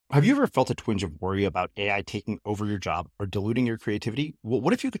Have you ever felt a twinge of worry about AI taking over your job or diluting your creativity? Well,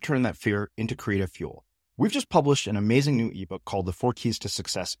 what if you could turn that fear into creative fuel? We've just published an amazing new ebook called The 4 Keys to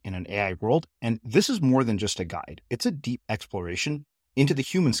Success in an AI World, and this is more than just a guide. It's a deep exploration into the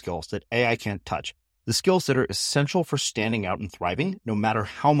human skills that AI can't touch, the skills that are essential for standing out and thriving, no matter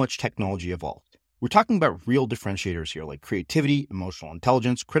how much technology evolves. We're talking about real differentiators here, like creativity, emotional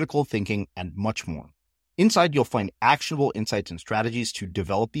intelligence, critical thinking, and much more. Inside, you'll find actionable insights and strategies to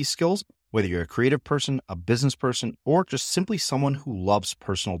develop these skills, whether you're a creative person, a business person, or just simply someone who loves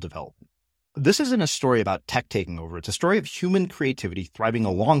personal development. This isn't a story about tech taking over. It's a story of human creativity thriving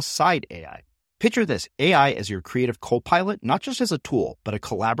alongside AI. Picture this, AI as your creative co-pilot, not just as a tool, but a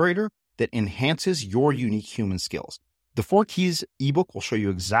collaborator that enhances your unique human skills. The 4 Keys ebook will show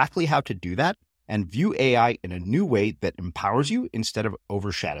you exactly how to do that and view AI in a new way that empowers you instead of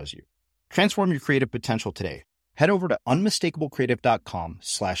overshadows you. Transform your creative potential today. Head over to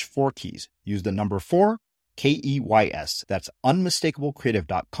unmistakablecreative.com/4keys. Use the number 4, KEYS. That's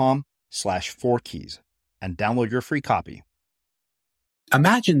unmistakablecreative.com/4keys and download your free copy.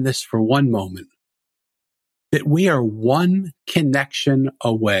 Imagine this for one moment, that we are one connection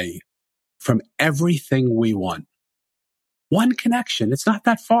away from everything we want. One connection. It's not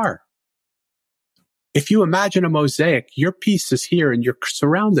that far. If you imagine a mosaic, your piece is here and you're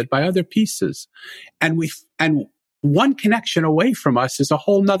surrounded by other pieces. And one connection away from us is a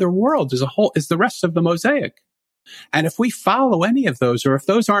whole nother world, is the rest of the mosaic. And if we follow any of those, or if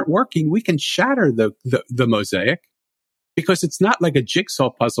those aren't working, we can shatter the mosaic, because it's not like a jigsaw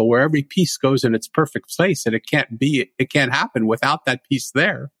puzzle where every piece goes in its perfect place and it can't happen without that piece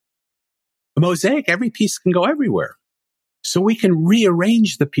there. A mosaic, every piece can go everywhere. So we can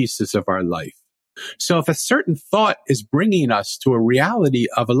rearrange the pieces of our life. So if a certain thought is bringing us to a reality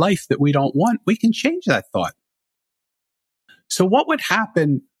of a life that we don't want, we can change that thought. So what would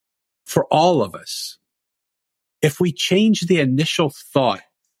happen for all of us if we change the initial thought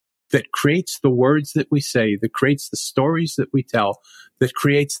that creates the words that we say, that creates the stories that we tell, that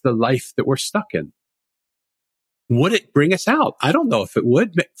creates the life that we're stuck in? Would it bring us out? I don't know if it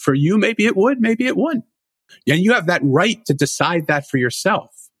would. For you, maybe it would, maybe it wouldn't. And you have that right to decide that for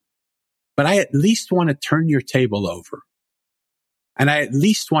yourself. But I at least want to turn your table over. And I at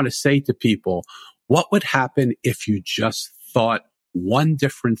least want to say to people, what would happen if you just thought one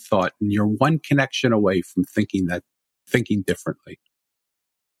different thought and you're one connection away from thinking differently?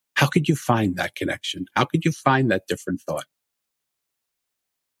 How could you find that connection? How could you find that different thought?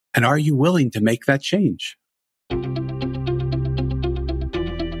 And are you willing to make that change?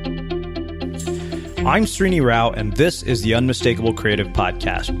 I'm Srini Rao, and this is the Unmistakable Creative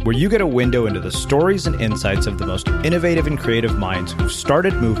Podcast, where you get a window into the stories and insights of the most innovative and creative minds who've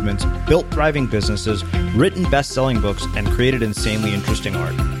started movements, built thriving businesses, written best-selling books, and created insanely interesting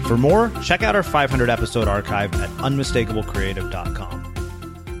art. For more, check out our 500-episode archive at unmistakablecreative.com.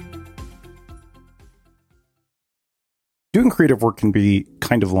 Doing creative work can be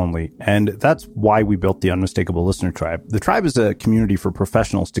kind of lonely, and that's why we built the Unmistakable Listener Tribe. The tribe is a community for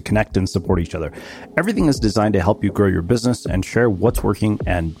professionals to connect and support each other. Everything is designed to help you grow your business and share what's working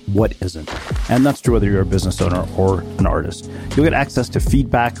and what isn't. And that's true whether you're a business owner or an artist. You'll get access to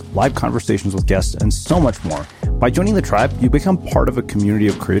feedback, live conversations with guests, and so much more. By joining the tribe, you become part of a community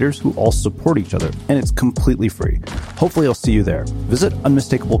of creators who all support each other, and it's completely free. Hopefully I'll see you there. Visit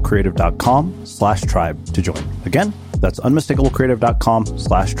unmistakablecreative.com/tribe to join. Again, that's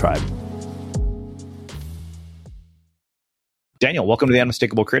unmistakablecreative.com/tribe. Daniel, welcome to the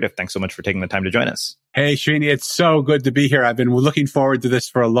Unmistakable Creative. Thanks so much for taking the time to join us. Hey, Srini, it's so good to be here. I've been looking forward to this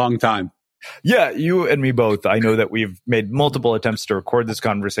for a long time. Yeah, you and me both. I know that we've made multiple attempts to record this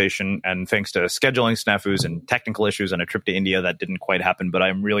conversation, and thanks to scheduling snafus and technical issues and a trip to India, that didn't quite happen. But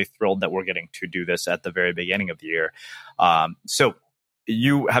I'm really thrilled that we're getting to do this at the very beginning of the year. So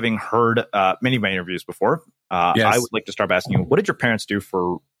you, having heard many of my interviews before, yes. I would like to start by asking you, what did your parents do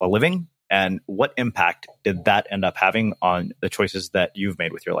for a living? And what impact did that end up having on the choices that you've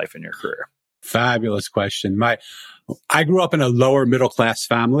made with your life and your career? Fabulous question. I grew up in a lower middle class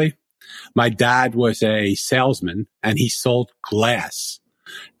family. My dad was a salesman and he sold glass.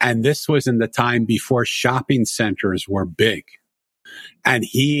 And this was in the time before shopping centers were big. And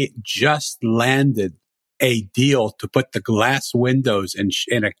he just landed a deal to put the glass windows in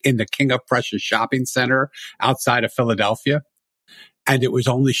the King of Prussia shopping center outside of Philadelphia. And it was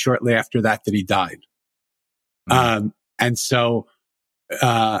only shortly after that he died. Mm-hmm. And so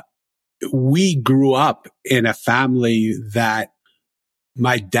we grew up in a family that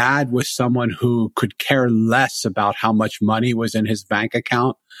my dad was someone who could care less about how much money was in his bank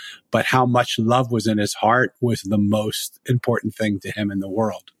account, but how much love was in his heart was the most important thing to him in the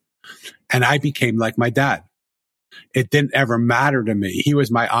world. And I became like my dad. It didn't ever matter to me. He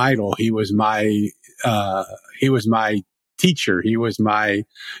was my idol. He was my teacher. He was my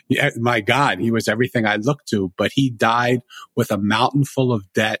God. He was everything I looked to, but he died with a mountain full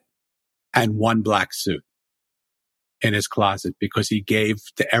of debt and one black suit in his closet because he gave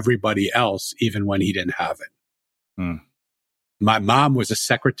to everybody else, even when he didn't have it. Mm. My mom was a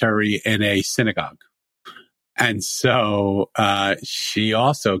secretary in a synagogue. And so, she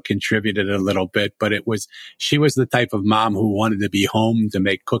also contributed a little bit, but she was the type of mom who wanted to be home to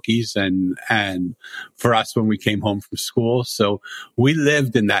make cookies and for us when we came home from school. So we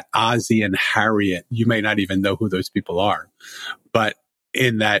lived in that Ozzie and Harriet. You may not even know who those people are, but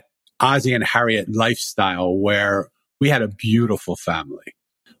in that Ozzie and Harriet lifestyle where we had a beautiful family,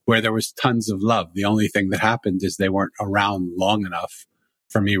 where there was tons of love. The only thing that happened is they weren't around long enough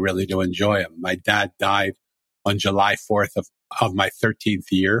for me really to enjoy them. My dad died on July 4th of my 13th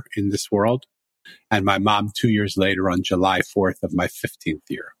year in this world. And my mom 2 years later on July 4th of my 15th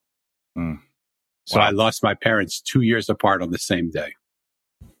year. Mm. So Wow. I lost my parents 2 years apart on the same day.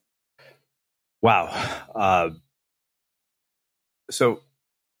 Wow. So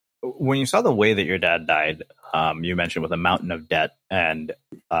when you saw the way that your dad died, you mentioned with a mountain of debt and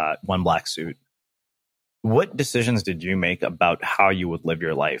one black suit, what decisions did you make about how you would live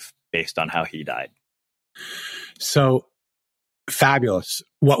your life based on how he died? So fabulous.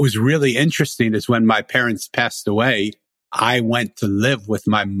 What was really interesting is when my parents passed away, I went to live with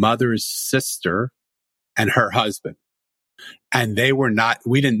my mother's sister and her husband. And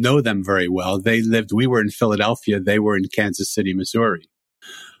we didn't know them very well. We were in Philadelphia. They were in Kansas City, Missouri.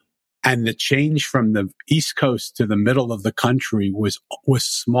 And the change from the East Coast to the middle of the country was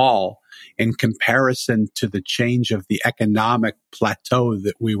small in comparison to the change of the economic plateau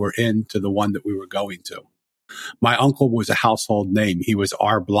that we were in to the one that we were going to. My uncle was a household name. He was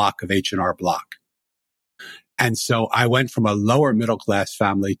R Block of H&R Block. And so I went from a lower middle class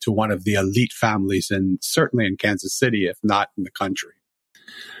family to one of the elite families, and certainly in Kansas City, if not in the country.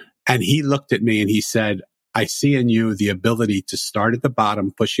 And he looked at me and he said, I see in you the ability to start at the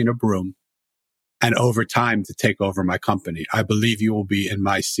bottom, pushing a broom, and over time to take over my company. I believe you will be in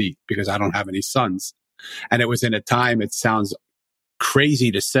my seat because I don't have any sons. And it was in a time, it sounds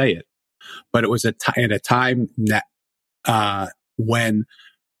crazy to say it, but it was in a time that, when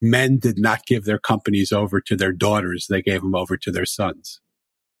men did not give their companies over to their daughters. They gave them over to their sons.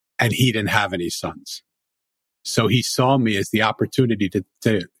 And he didn't have any sons. So he saw me as the opportunity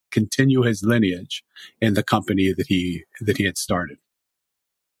to continue his lineage in the company that he had started.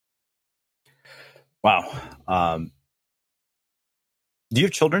 Wow. Do you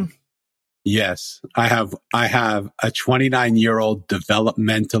have children? Yes, I have a 29-year-old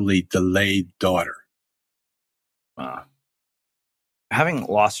developmentally delayed daughter. Having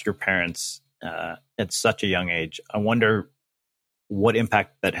lost your parents at such a young age, I wonder what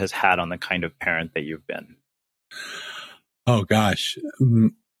impact that has had on the kind of parent that you've been. Oh gosh.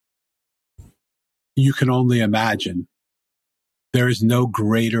 You can only imagine. There is no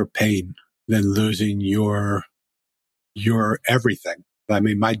greater pain than losing your everything. I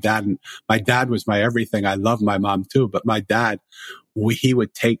mean, my dad was my everything. I love my mom too, but my dad, we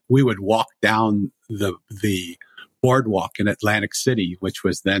would walk down the boardwalk in Atlantic City, which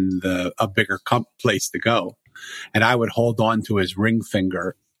was then a bigger place to go. And I would hold on to his ring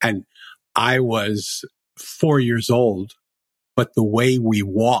finger, and I was 4 years old, but the way we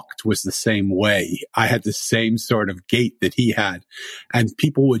walked was the same way. I had the same sort of gait that he had, and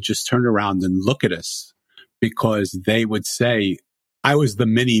people would just turn around and look at us because they would say, I was the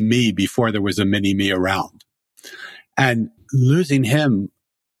mini me before there was a mini me around. And losing him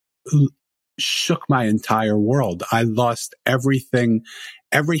shook my entire world. I lost everything,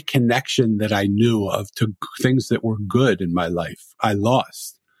 every connection that I knew of to things that were good in my life. I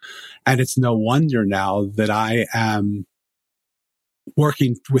lost. And it's no wonder now that I am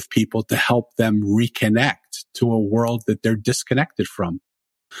working with people to help them reconnect to a world that they're disconnected from.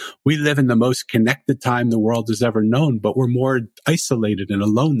 We live in the most connected time the world has ever known, but we're more isolated and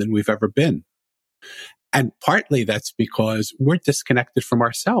alone than we've ever been. And partly that's because we're disconnected from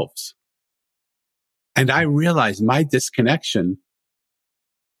ourselves. And I realized my disconnection,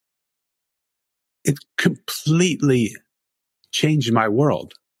 it completely changed my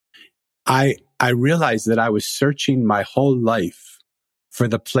world. I realized that I was searching my whole life for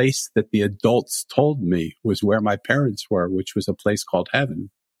the place that the adults told me was where my parents were, which was a place called heaven.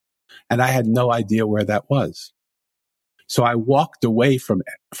 And I had no idea where that was. So I walked away from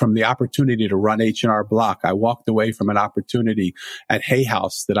the opportunity to run H&R Block. I walked away from an opportunity at Hay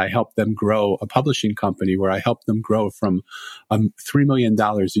House that I helped them grow, a publishing company where I helped them grow from $3 million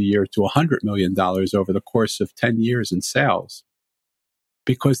a year to $100 million over the course of 10 years in sales.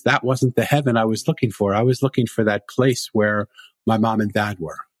 Because that wasn't the heaven I was looking for. I was looking for that place where my mom and dad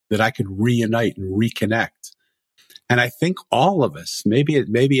were, that I could reunite and reconnect. And I think all of us, maybe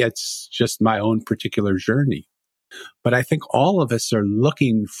it's just my own particular journey, but I think all of us are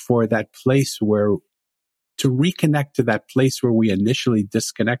looking for that place to reconnect to that place where we initially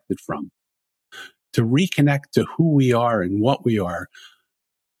disconnected from, to reconnect to who we are and what we are.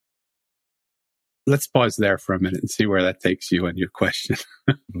 Let's pause there for a minute and see where that takes you and your question.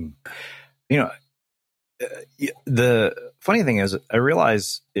 The funny thing is, I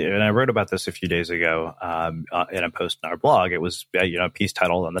realize, and I wrote about this a few days ago in a post on our blog. It was a piece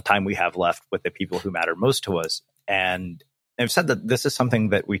titled "On the Time We Have Left with the People Who Matter Most to Us," and I've said that this is something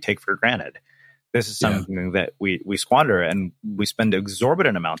that we take for granted. This is something that we squander, and we spend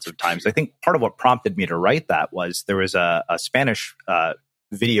exorbitant amounts of time. So I think part of what prompted me to write that was there was a Spanish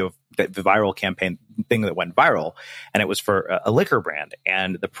video, the viral campaign thing that went viral, and it was for a liquor brand.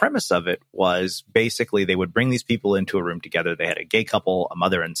 And the premise of it was basically they would bring these people into a room together. They had a gay couple, a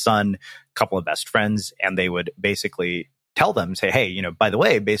mother and son, a couple of best friends, and they would basically tell them, say, hey, by the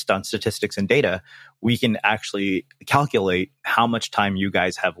way, based on statistics and data, we can actually calculate how much time you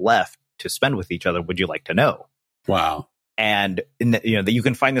guys have left to spend with each other. Would you like to know? Wow. And you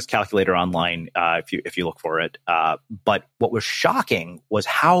can find this calculator online if you look for it. But what was shocking was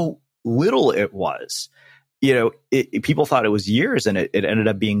how little it was. People thought it was years, and it ended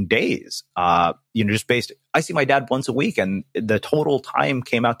up being days. Just based. I see my dad once a week, and the total time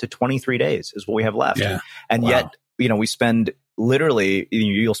came out to 23 days is what we have left. Yeah. And yet, we spend literally,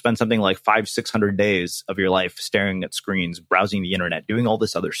 you'll spend something like 500-600 days of your life staring at screens, browsing the internet, doing all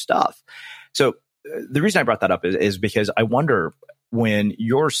this other stuff. So the reason I brought that up is because I wonder, when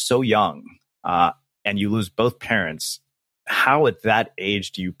you're so young and you lose both parents, how at that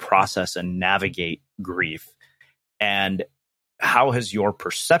age do you process and navigate grief? And how has your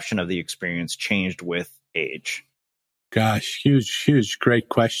perception of the experience changed with age? Gosh, huge, great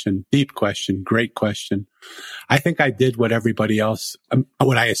question. Deep question, great question. I think I did what everybody else,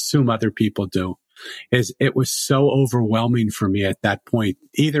 what I assume other people do. It was so overwhelming for me at that point.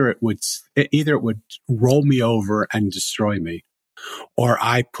 Either it would roll me over and destroy me, or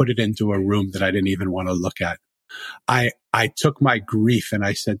I put it into a room that I didn't even want to look at. I took my grief and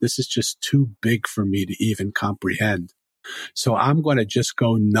I said, this is just too big for me to even comprehend. So I'm going to just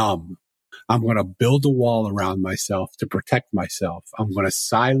go numb. I'm going to build a wall around myself to protect myself. I'm going to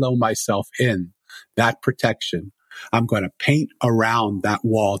silo myself in that protection. I'm going to paint around that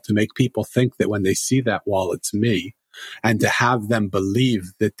wall to make people think that when they see that wall, it's me, and to have them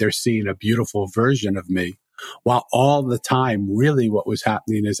believe that they're seeing a beautiful version of me. While all the time, really what was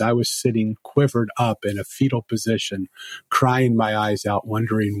happening is I was sitting quivered up in a fetal position, crying my eyes out,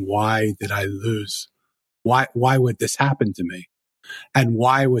 wondering, why did I lose? Why would this happen to me? And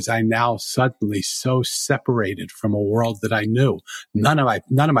why was I now suddenly so separated from a world that I knew? None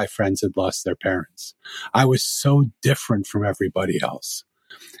of my friends had lost their parents. I was so different from everybody else.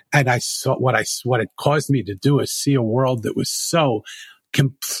 And I saw what it caused me to do is see a world that was so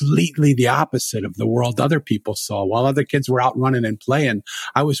completely the opposite of the world other people saw. While other kids were out running and playing,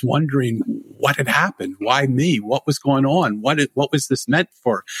 I was wondering what had happened. Why me? What was going on? What was this meant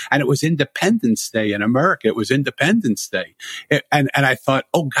for? And it was Independence Day in America. It was Independence Day. And I thought,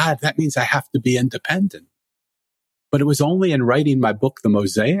 oh God, that means I have to be independent. But it was only in writing my book, The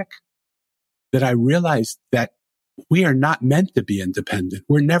Mosaic, that I realized that we are not meant to be independent.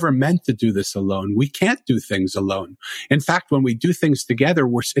 We're never meant to do this alone. We can't do things alone. In fact, when we do things together,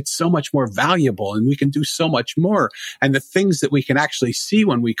 it's so much more valuable and we can do so much more. And the things that we can actually see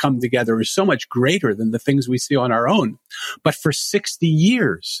when we come together is so much greater than the things we see on our own. But for 60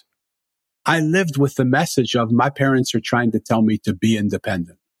 years, I lived with the message of my parents are trying to tell me to be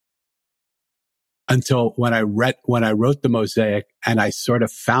independent. Until when I wrote The Mosaic and I sort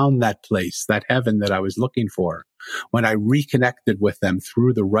of found that place, that heaven that I was looking for, when I reconnected with them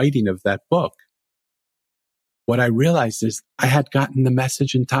through the writing of that book, what I realized is I had gotten the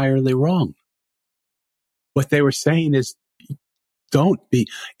message entirely wrong. What they were saying is,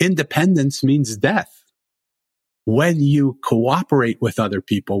 independence means death. When you cooperate with other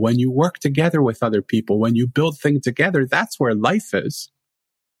people, when you work together with other people, when you build things together, that's where life is.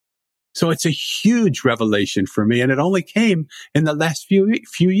 So it's a huge revelation for me, and it only came in the last few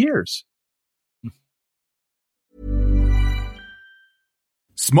years.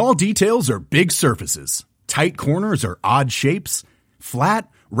 Small details are big surfaces. Tight corners or odd shapes? Flat,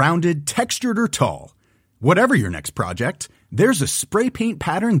 rounded, textured, or tall? Whatever your next project, there's a spray paint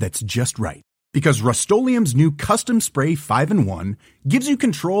pattern that's just right. Because Rust-Oleum's new Custom Spray 5-in-1 gives you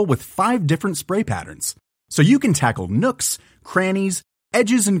control with 5 different spray patterns. So you can tackle nooks, crannies,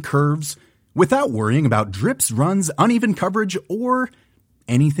 edges, and curves without worrying about drips, runs, uneven coverage, or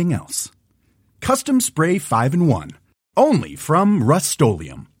anything else. Custom Spray 5-in-1. Only from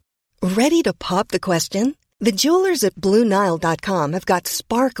Rust-Oleum. Ready to pop the question? The jewelers at BlueNile.com have got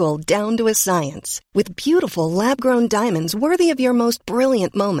sparkle down to a science with beautiful lab-grown diamonds worthy of your most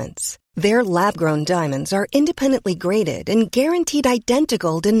brilliant moments. Their lab-grown diamonds are independently graded and guaranteed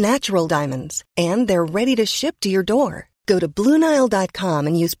identical to natural diamonds, and they're ready to ship to your door. Go to BlueNile.com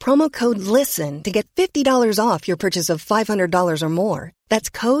and use promo code LISTEN to get $50 off your purchase of $500 or more.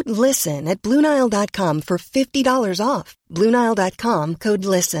 That's code LISTEN at BlueNile.com for $50 off. BlueNile.com, code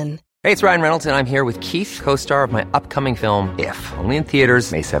LISTEN. Hey, it's Ryan Reynolds, and I'm here with Keith, co-star of my upcoming film, If, only in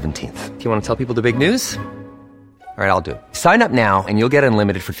theaters May 17th. Do you want to tell people the big news? All right, I'll do it. Sign up now and you'll get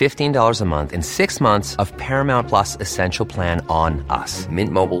unlimited for $15 a month and 6 months of Paramount Plus Essential Plan on us.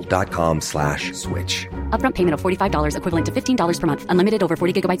 MintMobile.com/switch. Upfront payment of $45 equivalent to $15 per month. Unlimited over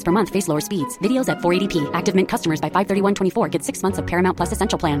 40 gigabytes per month. Face lower speeds. Videos at 480p. Active Mint customers by 531.24 get 6 months of Paramount Plus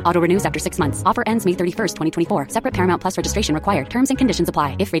Essential Plan. Auto renews after 6 months. Offer ends May 31st, 2024. Separate Paramount Plus registration required. Terms and conditions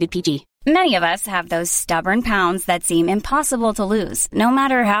apply if rated PG. Many of us have those stubborn pounds that seem impossible to lose, no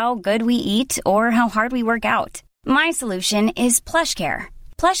matter how good we eat or how hard we work out. My solution is PlushCare.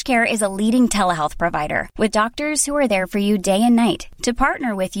 PlushCare is a leading telehealth provider with doctors who are there for you day and night to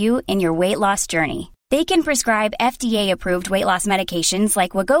partner with you in your weight loss journey. They can prescribe FDA-approved weight loss medications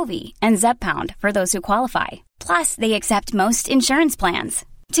like Wegovy and Zepbound for those who qualify. Plus, they accept most insurance plans.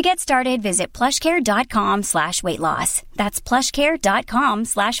 To get started, visit plushcare.com/weightloss. That's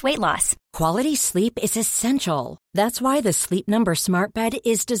plushcare.com/weightloss. Quality sleep is essential. That's why the Sleep Number Smart Bed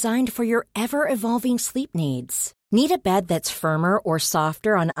is designed for your ever-evolving sleep needs. Need a bed that's firmer or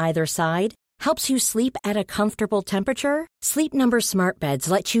softer on either side? Helps you sleep at a comfortable temperature? Sleep Number Smart Beds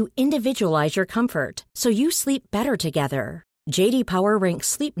let you individualize your comfort, so you sleep better together. J.D. Power ranks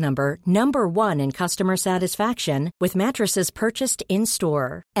Sleep Number number 1 in customer satisfaction with mattresses purchased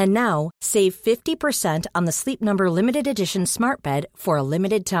in-store. And now, save 50% on the Sleep Number Limited Edition Smart Bed for a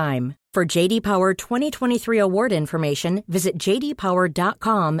limited time. For J.D. Power 2023 award information, visit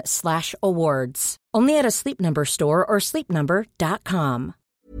jdpower.com/awards. Only at a Sleep Number store or sleepnumber.com.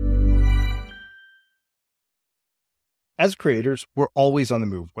 As creators, we're always on the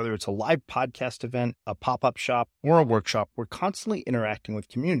move. Whether it's a live podcast event, a pop-up shop, or a workshop, we're constantly interacting with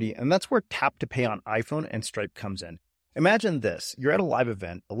community, and that's where Tap to Pay on iPhone and Stripe comes in. Imagine this. You're at a live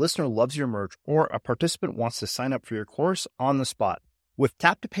event, a listener loves your merch, or a participant wants to sign up for your course on the spot. With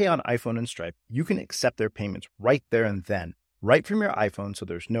Tap to Pay on iPhone and Stripe, you can accept their payments right there and then, right from your iPhone, so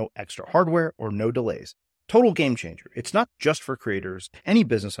there's no extra hardware or no delays. Total game changer. It's not just for creators. Any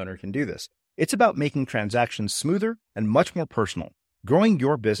business owner can do this. It's about making transactions smoother and much more personal, growing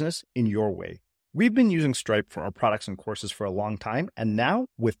your business in your way. We've been using Stripe for our products and courses for a long time, and now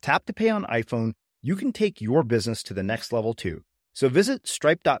with Tap to Pay on iPhone, you can take your business to the next level too. So visit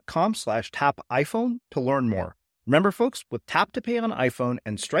stripe.com/tapiphone to learn more. Remember, folks, with Tap to Pay on iPhone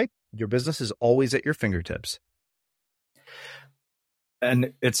and Stripe, your business is always at your fingertips.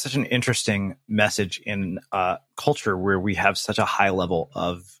 And it's such an interesting message in a culture where we have such a high level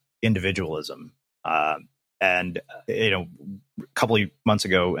of individualism. And a couple of months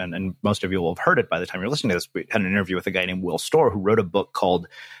ago, and most of you will have heard it by the time you're listening to this, we had an interview with a guy named Will Storr who wrote a book called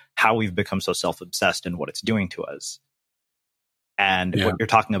How We've Become So Self-Obsessed and What It's Doing to Us. And what you're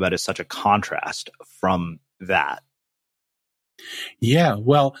talking about is such a contrast from that. Yeah,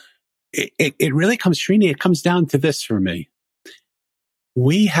 well, it really comes, Srini, it comes down to this for me.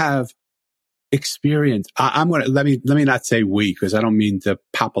 We have experience. Let me not say we, because I don't mean to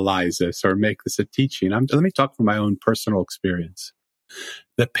populize this or make this a teaching. Let me talk from my own personal experience.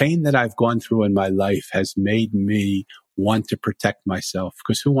 The pain that I've gone through in my life has made me want to protect myself,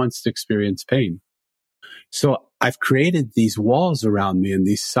 because who wants to experience pain? So I've created these walls around me and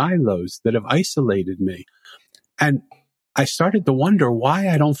these silos that have isolated me. And I started to wonder why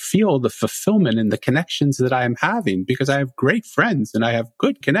I don't feel the fulfillment in the connections that I am having, because I have great friends and I have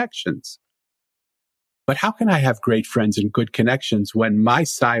good connections. But how can I have great friends and good connections when my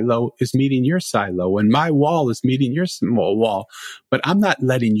silo is meeting your silo, when my wall is meeting your small wall, but I'm not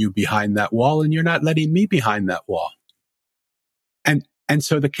letting you behind that wall and you're not letting me behind that wall? And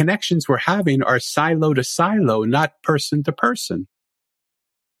so the connections we're having are silo to silo, not person to person.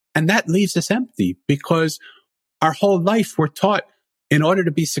 And that leaves us empty, because our whole life we're taught In order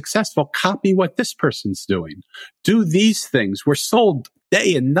to be successful, copy what this person's doing. Do these things. We're sold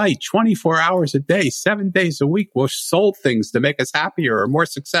day and night, 24 hours a day, 7 days a week. We're sold things to make us happier or more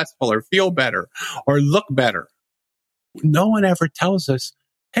successful or feel better or look better. No one ever tells us,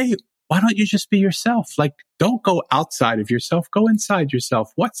 hey, why don't you just be yourself? Like, don't go outside of yourself. Go inside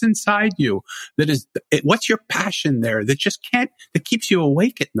yourself. What's inside you? What's your passion there that keeps you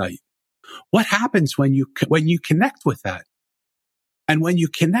awake at night? What happens when you connect with that? And when you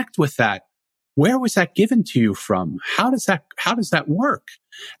connect with that, where was that given to you from? How does that work?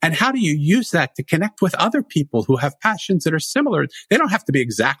 And how do you use that to connect with other people who have passions that are similar? They don't have to be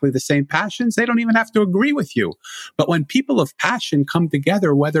exactly the same passions. They don't even have to agree with you. But when people of passion come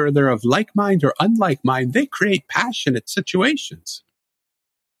together, whether they're of like mind or unlike mind, they create passionate situations.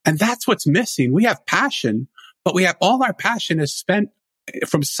 And that's what's missing. We have passion, but all our passion is spent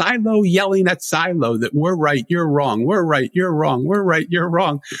from silo yelling at silo that we're right, you're wrong, we're right, you're wrong, we're right, you're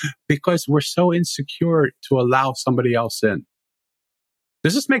wrong, because we're so insecure to allow somebody else in.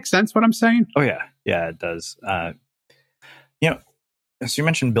 Does this make sense what I'm saying? Oh, yeah. Yeah, it does. So you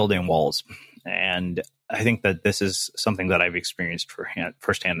mentioned building walls, and I think that this is something that I've experienced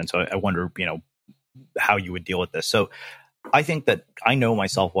firsthand. And so I wonder, how you would deal with this. So I think that I know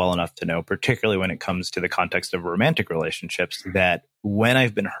myself well enough to know, particularly when it comes to the context of romantic relationships, that when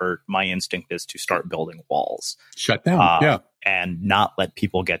I've been hurt, my instinct is to start building walls. Shut down. And not let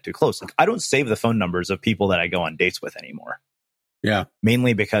people get too close. Like, I don't save the phone numbers of people that I go on dates with anymore. Yeah.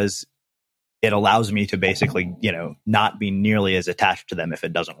 Mainly because it allows me to basically, not be nearly as attached to them if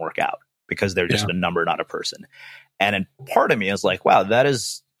it doesn't work out, because they're just a number, not a person. And part of me is like, wow, that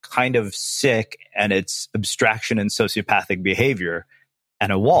is kind of sick, and it's abstraction and sociopathic behavior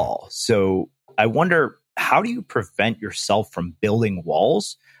and a wall. So I wonder, how do you prevent yourself from building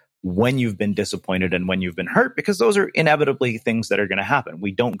walls when you've been disappointed and when you've been hurt? Because those are inevitably things that are going to happen.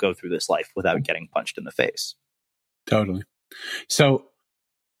 We don't go through this life without getting punched in the face. Totally. So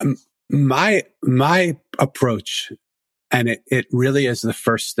my approach, and it really is the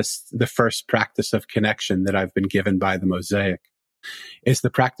first practice of connection that I've been given by the Mosaic, is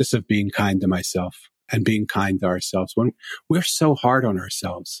the practice of being kind to myself and being kind to ourselves. When we're so hard on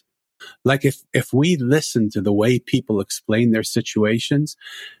ourselves, like if we listen to the way people explain their situations,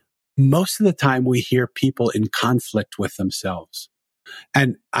 most of the time we hear people in conflict with themselves.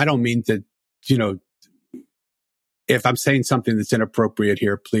 And I don't mean to, if I'm saying something that's inappropriate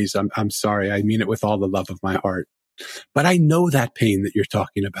here, please, I'm sorry. I mean it with all the love of my heart. But I know that pain that you're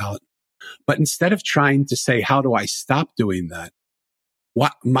talking about. But instead of trying to say, how do I stop doing that?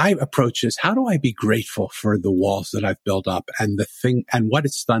 What my approach is, how do I be grateful for the walls that I've built up and what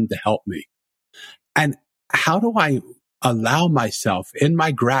it's done to help me? And how do I allow myself in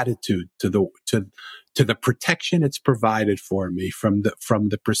my gratitude to the protection it's provided for me from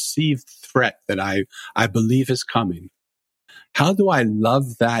the perceived threat that I believe is coming? How do I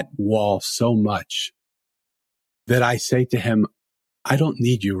love that wall so much that I say to him, I don't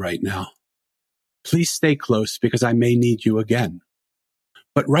need you right now. Please stay close because I may need you again.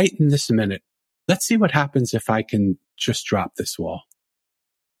 But right in this minute, let's see what happens if I can just drop this wall.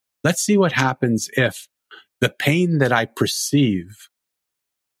 Let's see what happens if the pain that I perceive,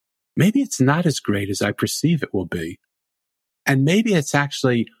 maybe it's not as great as I perceive it will be. And maybe it's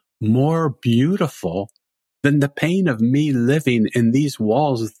actually more beautiful than the pain of me living in these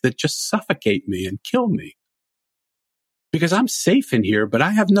walls that just suffocate me and kill me. Because I'm safe in here, but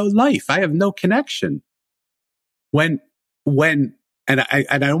I have no life. I have no connection. And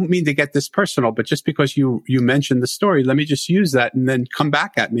I don't mean to get this personal, but just because you mentioned the story, let me just use that and then come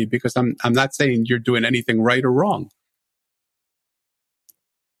back at me, because I'm not saying you're doing anything right or wrong.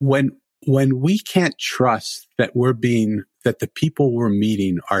 When we can't trust that that the people we're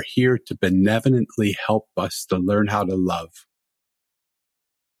meeting are here to benevolently help us to learn how to love,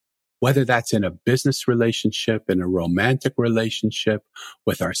 whether that's in a business relationship, in a romantic relationship,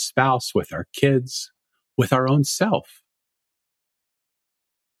 with our spouse, with our kids, with our own self,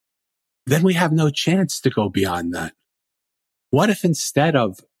 then we have no chance to go beyond that. What if instead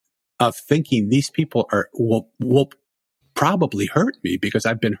of thinking these people will probably hurt me because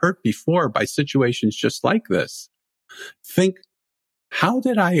I've been hurt before by situations just like this, think, how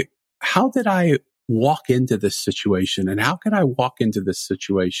did I walk into this situation, and how can I walk into this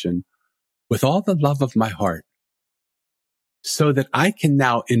situation with all the love of my heart so that I can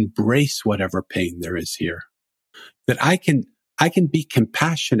now embrace whatever pain there is here, that I can be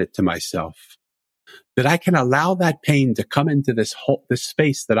compassionate to myself, that I can allow that pain to come into this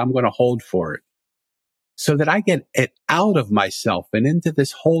space that I'm going to hold for it, so that I get it out of myself and into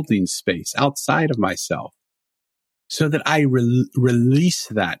this holding space outside of myself, so that I release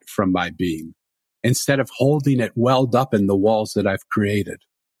that from my being instead of holding it welled up in the walls that I've created.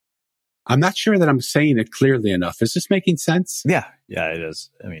 I'm not sure that I'm saying it clearly enough. Is this making sense? Yeah, it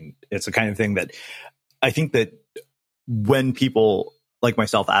is. I mean, it's the kind of thing that I think that when people like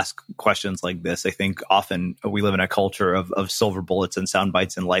myself ask questions like this, I think often we live in a culture of silver bullets and sound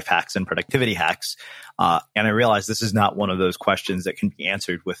bites and life hacks and productivity hacks. And I realize this is not one of those questions that can be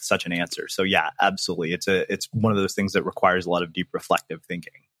answered with such an answer. So yeah, absolutely. It's one of those things that requires a lot of deep reflective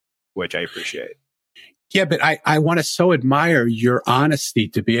thinking, which I appreciate. Yeah, but I want to so admire your honesty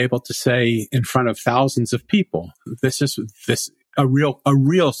to be able to say in front of thousands of people, this is a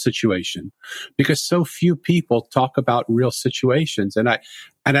real situation, because so few people talk about real situations. And I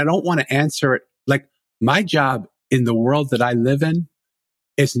don't want to answer it. Like, my job in the world that I live in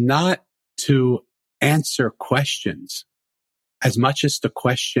is not to answer questions as much as to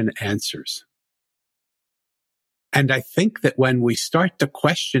question answers. And I think that when we start to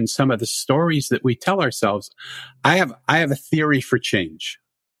question some of the stories that we tell ourselves, I have a theory for change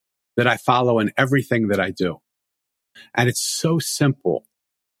that I follow in everything that I do. And it's so simple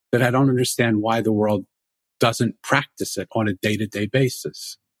that I don't understand why the world doesn't practice it on a day-to-day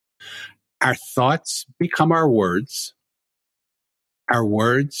basis. Our thoughts become our words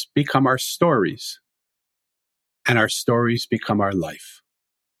become our stories, and our stories become our life.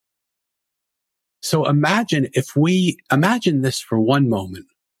 So imagine this for one moment,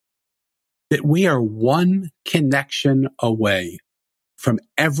 that we are one connection away from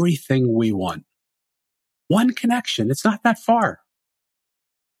everything we want. One connection. It's not that far.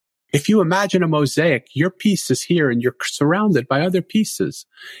 If you imagine a mosaic, your piece is here and you're surrounded by other pieces.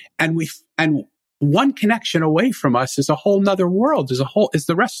 And one connection away from us is a whole nother world, is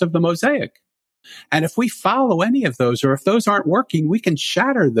the rest of the mosaic. And if we follow any of those, or if those aren't working, we can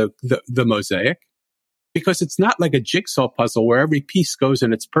shatter the mosaic, because it's not like a jigsaw puzzle where every piece goes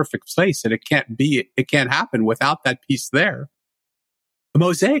in its perfect place and it can't happen without that piece there. A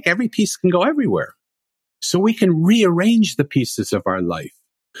mosaic, every piece can go everywhere. So we can rearrange the pieces of our life.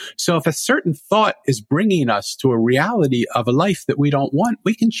 So if a certain thought is bringing us to a reality of a life that we don't want,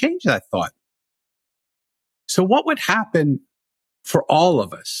 we can change that thought. So what would happen for all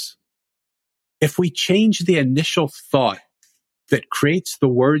of us if we change the initial thought that creates the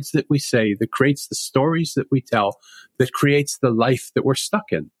words that we say, that creates the stories that we tell, that creates the life that we're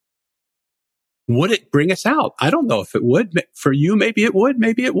stuck in? Would it bring us out? I don't know if it would. For you, maybe it would,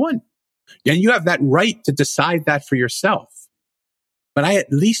 maybe it wouldn't. And you have that right to decide that for yourself. But I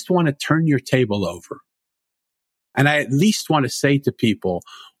at least want to turn your table over. And I at least want to say to people,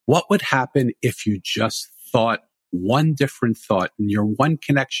 what would happen if you just thought one different thought, and you're one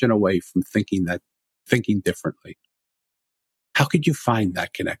connection away from thinking differently? How could you find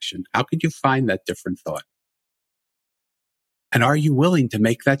that connection? How could you find that different thought? And are you willing to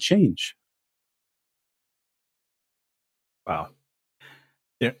make that change? Wow.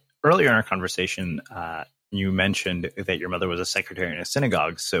 Earlier in our conversation, you mentioned that your mother was a secretary in a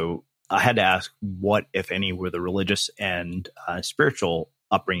synagogue. So I had to ask, what, if any, were the religious and spiritual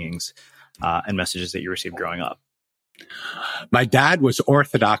upbringings and messages that you received growing up? My dad was an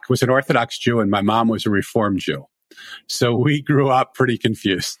Orthodox Jew, and my mom was a Reformed Jew. So we grew up pretty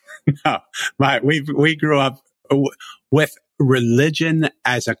confused. We grew up with religion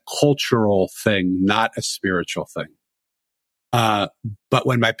as a cultural thing, not a spiritual thing. But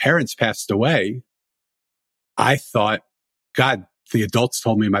when my parents passed away, I thought, God, the adults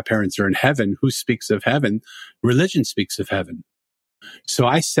told me my parents are in heaven. Who speaks of heaven? Religion speaks of heaven. So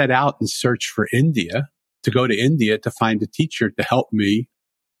I set out and searched for India, to go to India to find a teacher to help me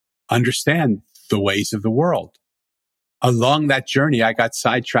understand the ways of the world. Along that journey, I got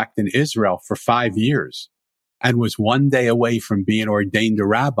sidetracked in Israel for 5 years and was one day away from being ordained a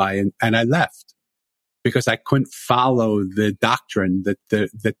rabbi, and I left because I couldn't follow the doctrine that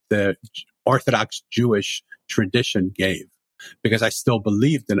the Orthodox Jewish tradition gave, because I still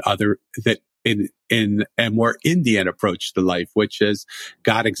believed in a more Indian approach to life, which is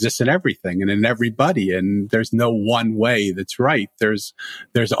God exists in everything and in everybody, and there's no one way that's right. There's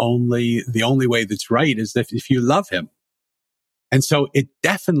only the only way that's right is if you love him. And so it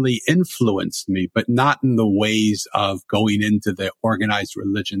definitely influenced me, but not in the ways of going into the organized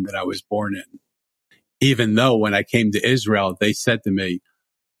religion that I was born in. Even though when I came to Israel, they said to me,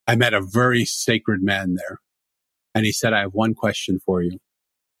 I met a very sacred man there. And he said, I have one question for you.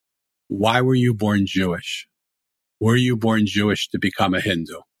 Why were you born Jewish? Were you born Jewish to become a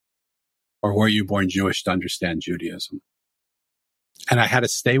Hindu? Or were you born Jewish to understand Judaism? And I had to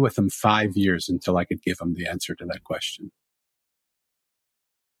stay with him 5 years until I could give him the answer to that question.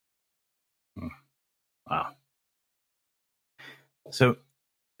 Wow. So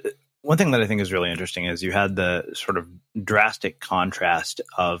one thing that I think is really interesting is you had the sort of drastic contrast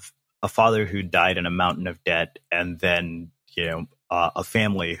of a father who died in a mountain of debt, and then, a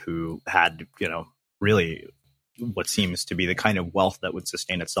family who had, really what seems to be the kind of wealth that would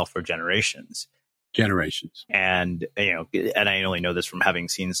sustain itself for generations. And, and I only know this from having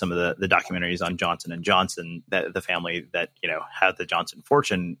seen some of the documentaries on Johnson & Johnson, the family that, had the Johnson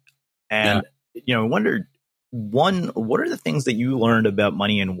fortune. And, I wondered, one, what are the things that you learned about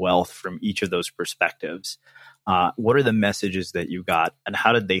money and wealth from each of those perspectives? What are the messages that you got, and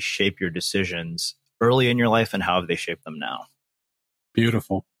how did they shape your decisions early in your life, and how have they shaped them now?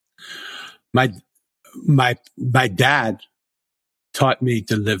 Beautiful. My dad taught me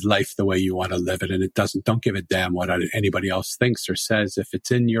to live life the way you want to live it. And don't give a damn what anybody else thinks or says. If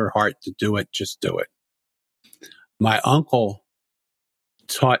it's in your heart to do it, just do it. My uncle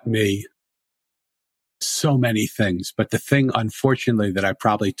taught me so many things, but the thing, unfortunately, that I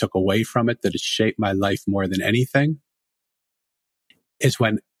probably took away from it, that has shaped my life more than anything, is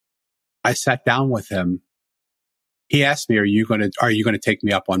when I sat down with him. He asked me, are you going to take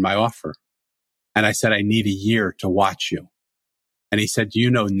me up on my offer? And I said, I need a year to watch you. And he said,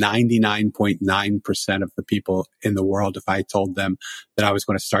 99.9% of the people in the world, if I told them that I was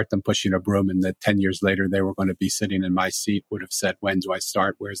going to start them pushing a broom and that 10 years later they were going to be sitting in my seat, would have said, when do I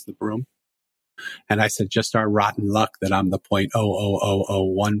start? Where's the broom? And I said, just our rotten luck that I'm the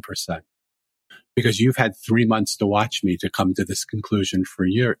 0.00001%. Because you've had 3 months to watch me to come to this conclusion for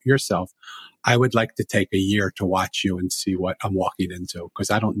yourself. I would like to take a year to watch you and see what I'm walking into,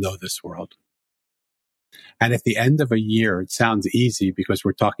 because I don't know this world. And at the end of a year, it sounds easy because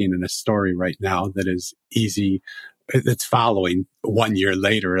we're talking in a story right now that is easy. It's following 1 year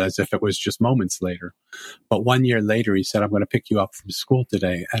later as if it was just moments later. But 1 year later, he said, I'm going to pick you up from school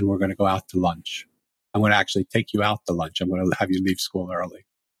today and we're going to go out to lunch. I'm going to actually take you out to lunch. I'm going to have you leave school early.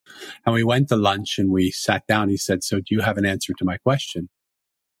 And we went to lunch and we sat down. He said, so do you have an answer to my question?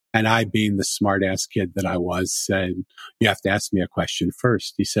 And I, being the smart ass kid that I was, said, you have to ask me a question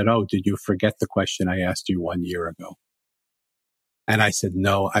first. He said, oh, did you forget the question I asked you 1 year ago? And I said,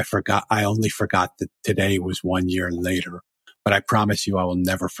 no, I forgot. I only forgot that today was 1 year later, but I promise you I will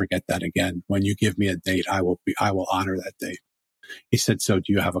never forget that again. When you give me a date, I will honor that date. He said, so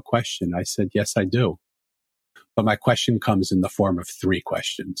do you have a question? I said, yes, I do. But my question comes in the form of 3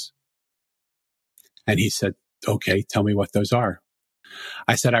 questions. And he said, okay, tell me what those are.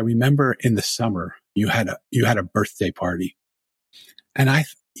 I said, I remember in the summer, you had a birthday party, and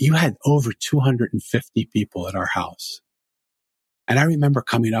you had over 250 people at our house. And I remember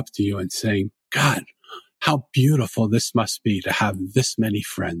coming up to you and saying, God, how beautiful this must be to have this many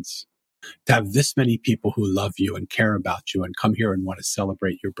friends, to have this many people who love you and care about you and come here and want to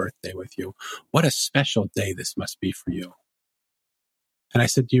celebrate your birthday with you. What a special day this must be for you. And I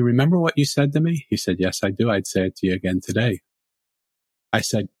said, do you remember what you said to me? He said, yes, I do. I'd say it to you again today. I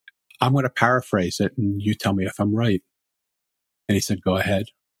said, I'm going to paraphrase it and you tell me if I'm right. And he said, go ahead.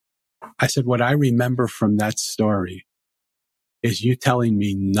 I said, what I remember from that story is you telling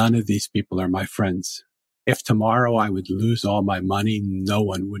me none of these people are my friends. If tomorrow I would lose all my money, no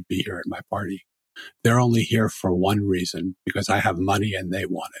one would be here at my party. They're only here for one reason, because I have money and they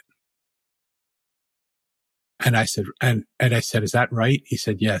want it. And I said, is that right? He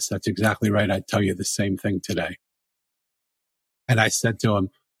said, yes, that's exactly right. I'd tell you the same thing today. And I said to him,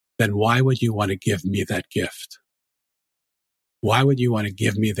 then why would you want to give me that gift? Why would you want to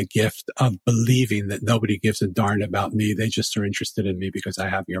give me the gift of believing that nobody gives a darn about me? They just are interested in me because I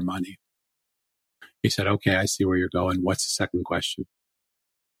have your money. He said, okay, I see where you're going. What's the second question?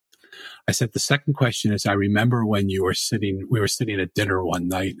 I said, the second question is, I remember when we were sitting at dinner one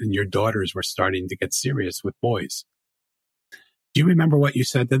night and your daughters were starting to get serious with boys. Do you remember what you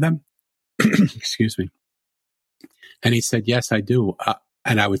said to them? Excuse me. And he said, yes, I do.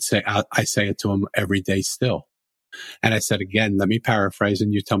 And I would say, I say it to him every day still. And I said, again, let me paraphrase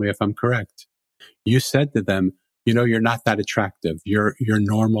and you tell me if I'm correct. You said to them, you're not that attractive. You're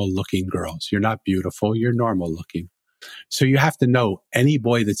normal looking girls. You're not beautiful. You're normal looking. So you have to know any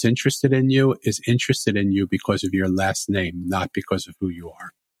boy that's interested in you is interested in you because of your last name, not because of who you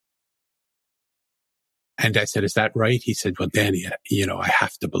are. And I said, is that right? He said, well, Danny, I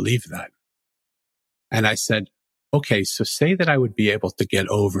have to believe that. And I said, okay, so say that I would be able to get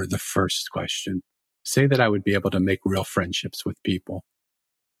over the first question. Say that I would be able to make real friendships with people.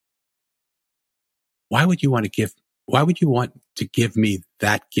 Why would you want to give me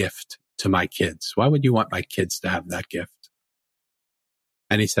that gift to my kids? Why would you want my kids to have that gift?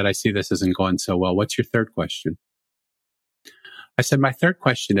 And he said, I see this isn't going so well. What's your third question? I said, my third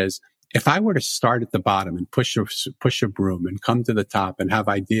question is, if I were to start at the bottom and push a broom and come to the top and have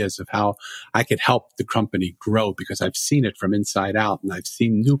ideas of how I could help the company grow, because I've seen it from inside out and I've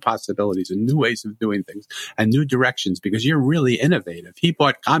seen new possibilities and new ways of doing things and new directions, because you're really innovative. He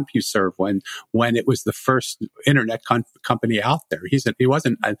bought CompuServe when it was the first internet company out there. He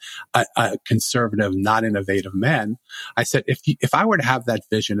wasn't a conservative, not innovative man. I said, if I were to have that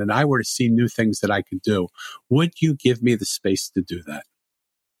vision and I were to see new things that I could do, would you give me the space to do that?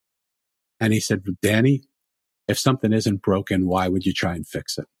 And he said, Danny, if something isn't broken, why would you try and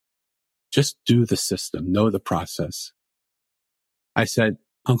fix it? Just do the system, know the process. I said,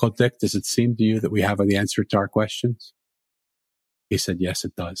 Uncle Dick, does it seem to you that we have the answer to our questions? He said, yes,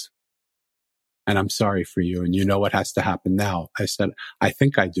 it does. And I'm sorry for you. And you know what has to happen now. I said, I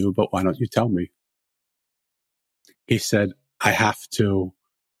think I do, but why don't you tell me? He said, I have to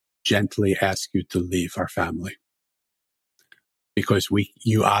gently ask you to leave our family, because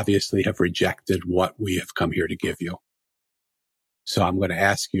you obviously have rejected what we have come here to give you. So I'm going to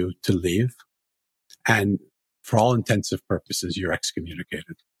ask you to leave. And for all intents and purposes, you're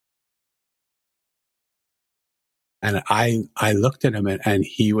excommunicated. And I looked at him and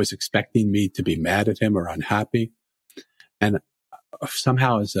he was expecting me to be mad at him or unhappy. And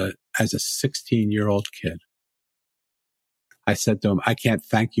somehow as a 16-year-old kid, I said to him, I can't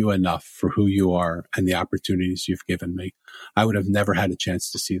thank you enough for who you are and the opportunities you've given me. I would have never had a chance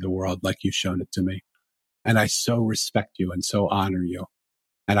to see the world like you've shown it to me. And I so respect you and so honor you.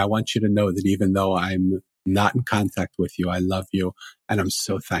 And I want you to know that even though I'm not in contact with you, I love you. And I'm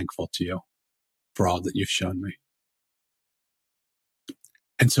so thankful to you for all that you've shown me.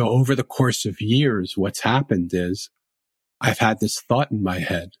 And so over the course of years, what's happened is I've had this thought in my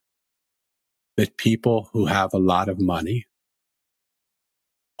head that people who have a lot of money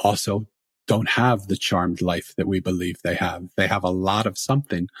also don't have the charmed life that we believe they have. They have a lot of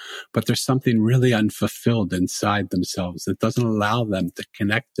something, but there's something really unfulfilled inside themselves that doesn't allow them to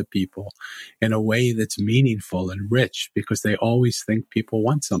connect to people in a way that's meaningful and rich, because they always think people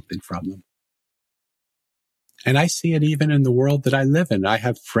want something from them. And I see it even in the world that I live in. I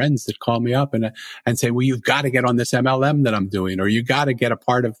have friends that call me up and say, well, you've got to get on this MLM that I'm doing, or you got to get a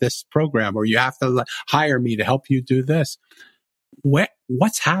part of this program, or you have to hire me to help you do this.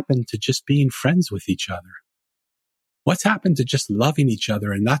 What's happened to just being friends with each other? What's happened to just loving each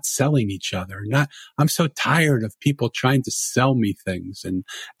other and not selling each other? I'm so tired of people trying to sell me things and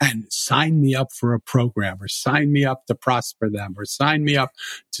sign me up for a program, or sign me up to prosper them, or sign me up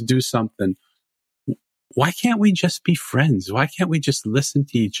to do something. Why can't we just be friends? Why can't we just listen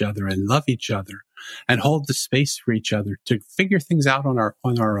to each other and love each other and hold the space for each other to figure things out on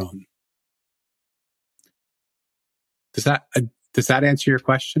our own? Does that answer your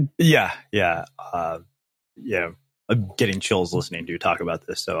question? Yeah. I'm getting chills listening to you talk about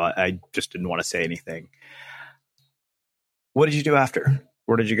this, so I just didn't want to say anything. What did you do after?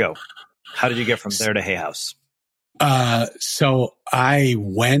 Where did you go? How did you get from there to Hay House? So I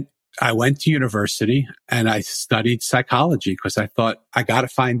went to university and I studied psychology, because I thought I got to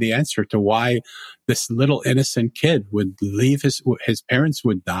find the answer to why this little innocent kid would leave his parents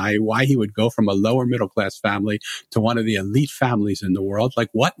would die, why he would go from a lower middle class family to one of the elite families in the world. Like,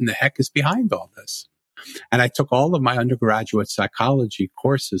 what in the heck is behind all this? And I took all of my undergraduate psychology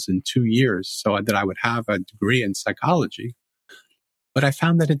courses in 2 years so that I would have a degree in psychology. But I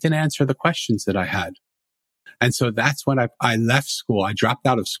found that it didn't answer the questions that I had. And so that's when I left school. I dropped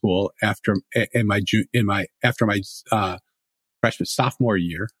out of school after my sophomore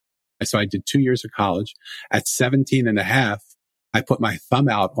year. So I did 2 years of college. At 17 and a half, I put my thumb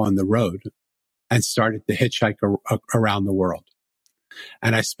out on the road and started to hitchhike around the world.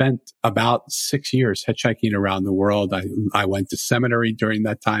 And I spent about 6 years hitchhiking around the world. I went to seminary during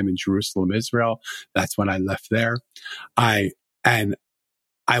that time in Jerusalem, Israel. That's when I left there.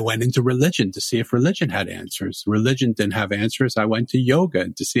 I went into religion to see if religion had answers. Religion didn't have answers. I went to yoga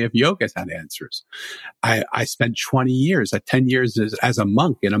to see if yoga had answers. I spent 20 years, 10 years as a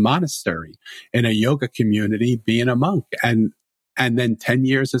monk in a monastery, in a yoga community, being a monk. And then 10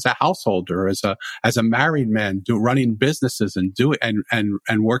 years as a householder, as a married man, running businesses and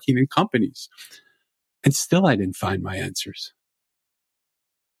working in companies. And still I didn't find my answers.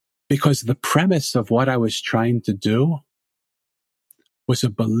 Because the premise of what I was trying to do was a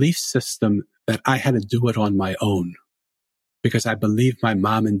belief system that I had to do it on my own, because I believe my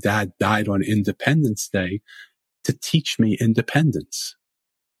mom and dad died on Independence Day to teach me independence,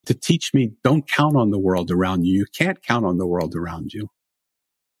 to teach me don't count on the world around you. You can't count on the world around you.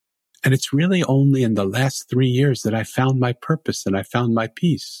 And it's really only in the last 3 years that I found my purpose and I found my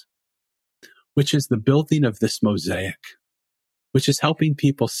peace, which is the building of this mosaic. which is helping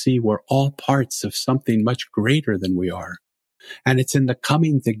people see we're all parts of something much greater than we are. And it's in the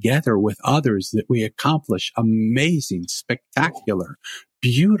coming together with others that we accomplish amazing, spectacular,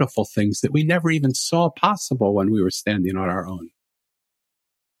 beautiful things that we never even saw possible when we were standing on our own.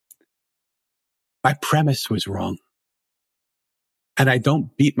 My premise was wrong. And I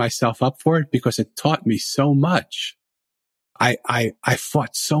don't beat myself up for it because it taught me so much. I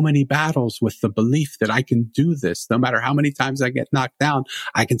fought so many battles with the belief that I can do this. No matter how many times I get knocked down,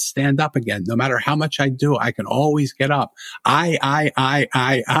 I can stand up again. No matter how much I do, I can always get up. I.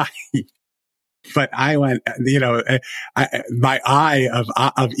 But I went, my I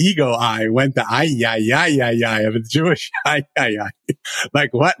of ego I went to I of a Jewish I.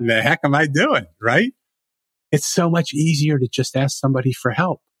 Like, what in the heck am I doing? Right? It's so much easier to just ask somebody for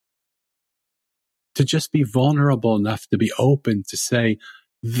help. To just be vulnerable enough to be open to say,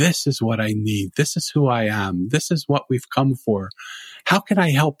 this is what I need. This is who I am. This is what we've come for. How can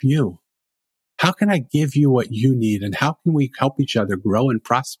I help you? How can I give you what you need? And how can we help each other grow and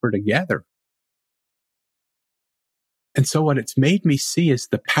prosper together? And so what it's made me see is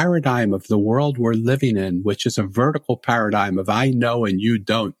the paradigm of the world we're living in, which is a vertical paradigm of I know and you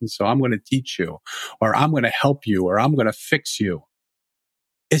don't. And so I'm going to teach you, or I'm going to help you, or I'm going to fix you,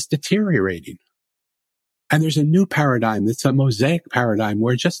 is deteriorating. And there's a new paradigm that's a mosaic paradigm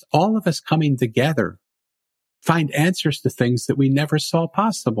where just all of us coming together find answers to things that we never saw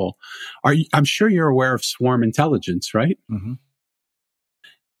possible. I'm sure you're aware of swarm intelligence, right? Mm-hmm.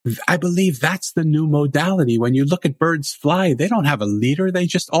 I believe that's the new modality. When you look at birds fly, they don't have a leader. They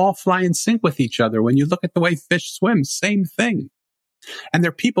just all fly in sync with each other. When you look at the way fish swim, same thing. And there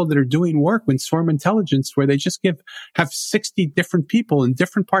are people that are doing work in swarm intelligence where they just have 60 different people in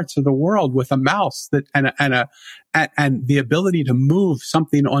different parts of the world with a mouse that and the ability to move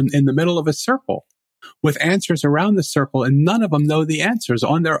something in the middle of a circle with answers around the circle, and none of them know the answers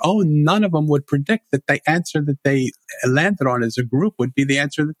on their own. None of them would predict that the answer that they landed on as a group would be the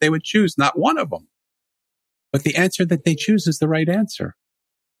answer that they would choose. Not one of them. But the answer that they choose is the right answer.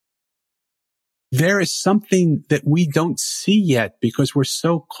 There is something that we don't see yet because we're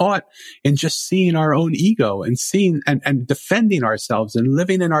so caught in just seeing our own ego and seeing and defending ourselves and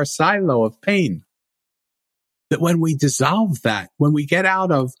living in our silo of pain. That when we dissolve that, when we get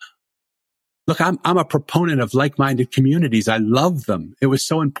out of, look, I'm a proponent of like-minded communities. I love them. It was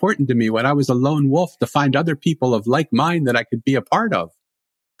so important to me when I was a lone wolf to find other people of like mind that I could be a part of.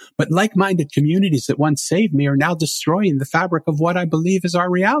 But like-minded communities that once saved me are now destroying the fabric of what I believe is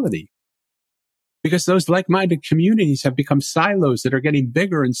our reality. Because those like-minded communities have become silos that are getting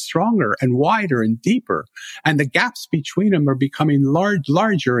bigger and stronger and wider and deeper. And the gaps between them are becoming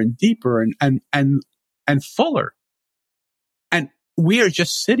larger and deeper and fuller. And we are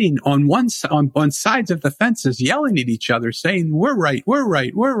just sitting on on sides of the fences, yelling at each other, saying, we're right, we're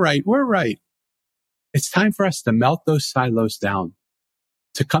right, we're right, we're right. It's time for us to melt those silos down,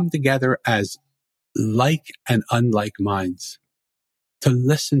 to come together as like and unlike minds, to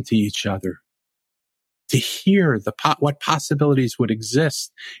listen to each other, to hear what possibilities would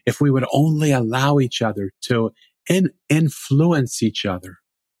exist if we would only allow each other to influence each other.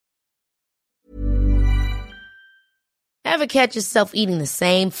 Ever catch yourself eating the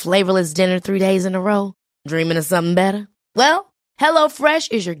same flavorless dinner 3 days in a row? Dreaming of something better? Well,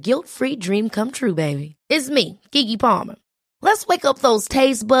 HelloFresh is your guilt-free dream come true, baby. It's me, Keke Palmer. Let's wake up those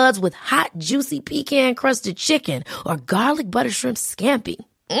taste buds with hot, juicy pecan-crusted chicken or garlic butter shrimp scampi.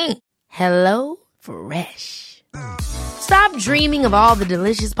 Hello Fresh. Stop dreaming of all the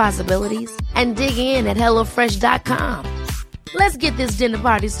delicious possibilities and dig in at HelloFresh.com. Let's get this dinner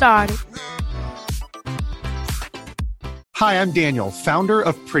party started. Hi, I'm Daniel, founder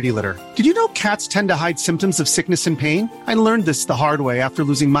of Pretty Litter. Did you know cats tend to hide symptoms of sickness and pain? I learned this the hard way after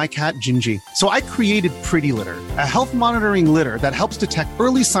losing my cat, Gingy. So I created Pretty Litter, a health monitoring litter that helps detect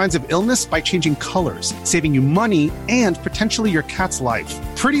early signs of illness by changing colors, saving you money and potentially your cat's life.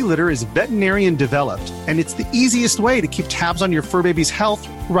 Pretty Litter is veterinarian developed, and it's the easiest way to keep tabs on your fur baby's health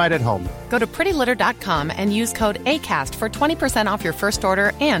right at home. Go to prettylitter.com and use code ACAST for 20% off your first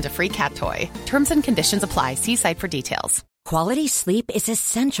order and a free cat toy. Terms and conditions apply. See site for details. Quality sleep is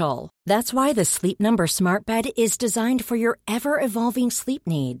essential. That's why the Sleep Number Smart Bed is designed for your ever-evolving sleep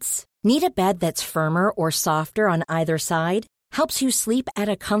needs. Need a bed that's firmer or softer on either side? Helps you sleep at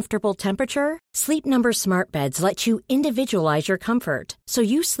a comfortable temperature? Sleep Number Smart Beds let you individualize your comfort, so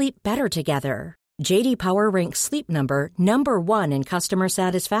you sleep better together. J.D. Power ranks Sleep Number number 1 in customer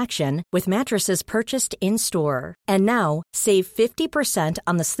satisfaction with mattresses purchased in-store. And now, save 50%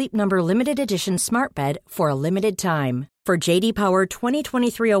 on the Sleep Number Limited Edition Smart Bed for a limited time. For JD Power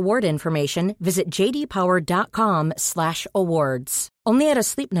 2023 award information, visit jdpower.com/awards. Only at a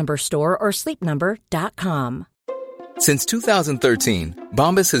Sleep Number store or sleepnumber.com. Since 2013,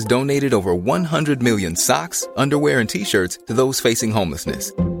 Bombas has donated over 100 million socks, underwear, and T-shirts to those facing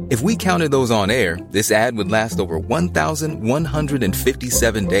homelessness. If we counted those on air, this ad would last over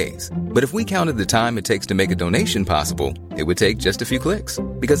 1,157 days. But if we counted the time it takes to make a donation possible, it would take just a few clicks.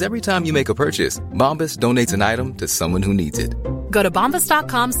 Because every time you make a purchase, Bombas donates an item to someone who needs it. Go to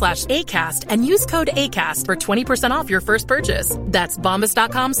bombas.com/ACAST and use code ACAST for 20% off your first purchase. That's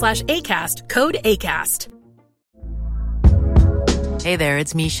bombas.com/ACAST, code ACAST. Hey there,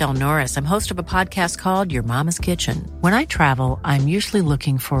 it's Michelle Norris. I'm host of a podcast called Your Mama's Kitchen. When I travel, I'm usually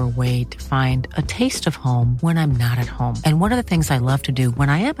looking for a way to find a taste of home when I'm not at home. And one of the things I love to do when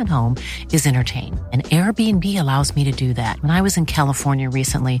I am at home is entertain. And Airbnb allows me to do that. When I was in California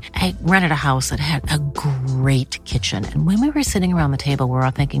recently, I rented a house that had a great kitchen. And when we were sitting around the table, we were all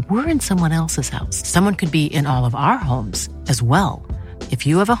thinking, we're in someone else's house. Someone could be in all of our homes as well. If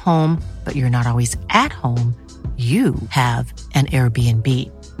you have a home, but you're not always at home, you have an Airbnb.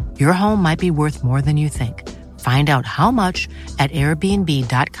 Your home might be worth more than you think. Find out how much at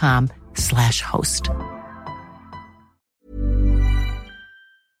airbnb.com/host.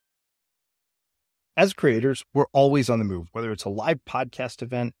 As creators, we're always on the move. Whether it's a live podcast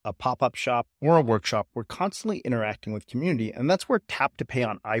event, a pop-up shop, or a workshop, we're constantly interacting with community, and that's where Tap to Pay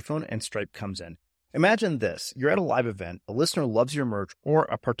on iPhone and Stripe comes in. Imagine this. You're at a live event, a listener loves your merch, or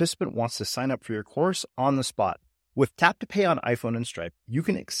a participant wants to sign up for your course on the spot. With Tap to Pay on iPhone and Stripe, you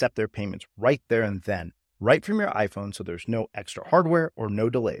can accept their payments right there and then, right from your iPhone, so there's no extra hardware or no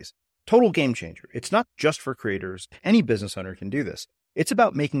delays. Total game changer. It's not just for creators. Any business owner can do this. It's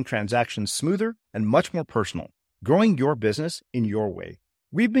about making transactions smoother and much more personal, growing your business in your way.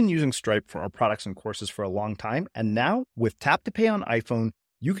 We've been using Stripe for our products and courses for a long time, and now with Tap to Pay on iPhone,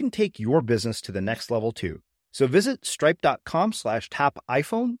 you can take your business to the next level too. So visit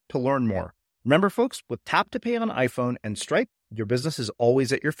stripe.com/tapiphone to learn more. Remember, folks, with Tap to Pay on iPhone and Stripe, your business is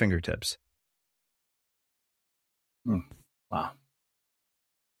always at your fingertips. Wow.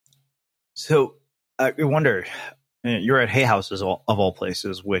 So I wonder, you're at Hay House of all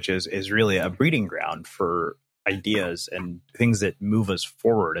places, which is really a breeding ground for ideas and things that move us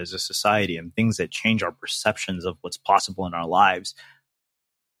forward as a society and things that change our perceptions of what's possible in our lives.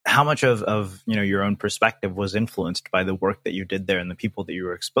 How much of your own perspective was influenced by the work that you did there and the people that you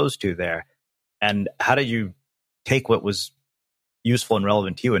were exposed to there? And how did you take what was useful and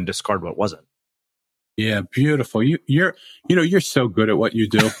relevant to you and discard what wasn't? Yeah, beautiful. You're so good at what you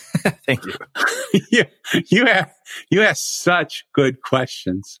do. Thank you. You ask such good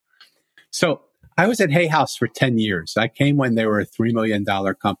questions. So I was at Hay House for 10 years. I came when they were a $3 million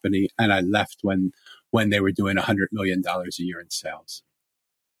company, and I left when they were doing $100 million a year in sales.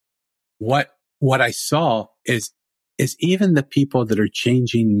 What I saw is even the people that are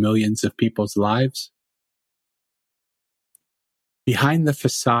changing millions of people's lives, behind the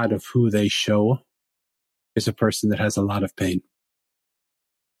facade of who they show is a person that has a lot of pain.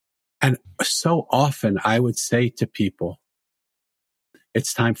 And so often I would say to people,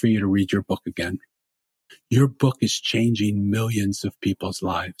 it's time for you to read your book again. Your book is changing millions of people's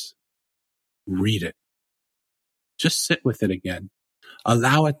lives. Read it. Just sit with it again.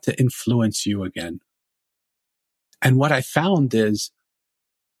 Allow it to influence you again. And what I found is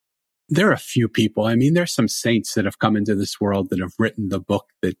there are a few people. I mean, there's some saints that have come into this world that have written the book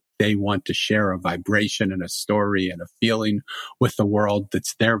that they want to share a vibration and a story and a feeling with the world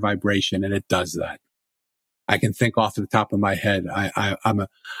that's their vibration, and it does that. I can think off the top of my head. I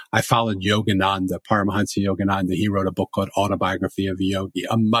followed Yogananda, Paramahansa Yogananda. He wrote a book called Autobiography of a Yogi,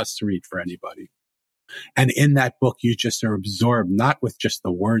 a must read for anybody. And in that book, you just are absorbed, not with just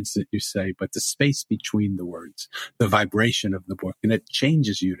the words that you say, but the space between the words, the vibration of the book. And it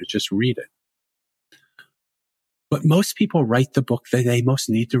changes you to just read it. But most people write the book that they most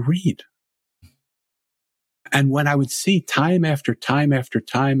need to read. And when I would see time after time after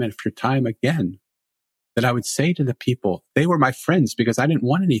time after time again, that I would say to the people, they were my friends because I didn't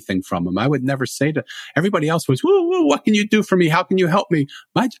want anything from them. I would never say to everybody else was, woo, what can you do for me? How can you help me?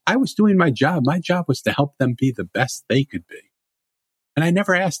 I was doing my job. My job was to help them be the best they could be. And I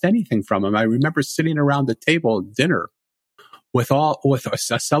never asked anything from them. I remember sitting around the table at dinner with a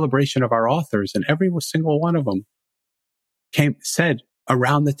celebration of our authors, and every single one of them said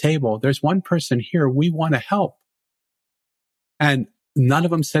around the table, there's one person here we want to help. And none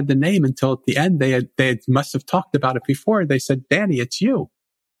of them said the name until at the end. They must have talked about it before. They said, Danny, it's you.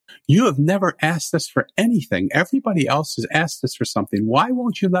 You have never asked us for anything. Everybody else has asked us for something. Why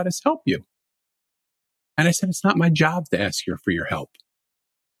won't you let us help you? And I said, it's not my job to ask you for your help.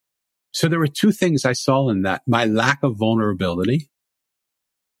 So there were two things I saw in that: my lack of vulnerability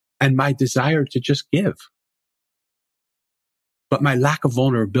and my desire to just give. But my lack of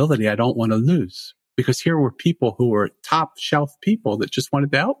vulnerability, I don't want to lose, because here were people who were top shelf people that just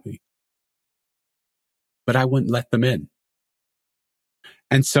wanted to help me. But I wouldn't let them in.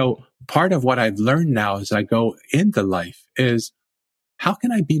 And so part of what I've learned now as I go into life is, how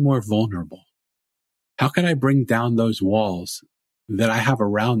can I be more vulnerable? How can I bring down those walls that I have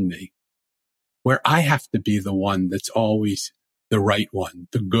around me, where I have to be the one that's always the right one,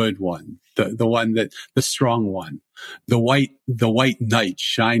 the good one, the one that, the strong one, the white knight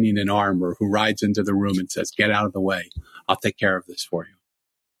shining in armor who rides into the room and says, get out of the way. I'll take care of this for you.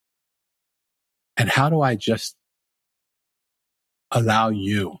 And how do I just allow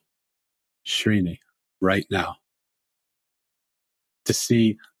you, Srini, right now, to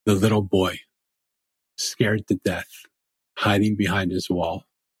see the little boy scared to death, hiding behind his wall,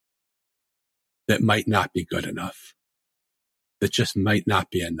 that might not be good enough, that just might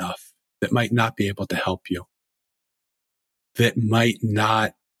not be enough, that might not be able to help you, that might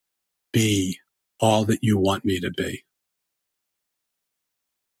not be all that you want me to be.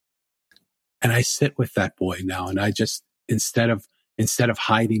 And I sit with that boy now, and I just, instead of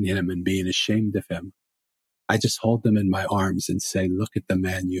hiding him and being ashamed of him, I just hold them in my arms and say, look at the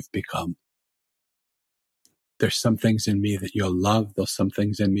man you've become. There's some things in me that you'll love. There's some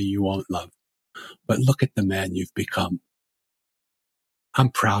things in me you won't love. But look at the man you've become. I'm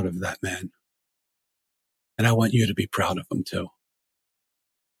proud of that man. And I want you to be proud of him too.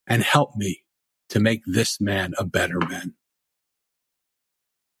 And help me to make this man a better man.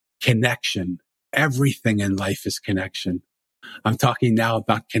 Connection. Everything in life is connection. I'm talking now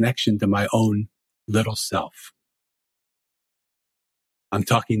about connection to my own little self. I'm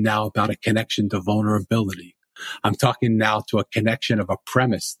talking now about a connection to vulnerability. I'm talking now to a connection of a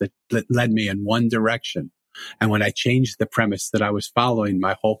premise that led me in one direction. And when I changed the premise that I was following,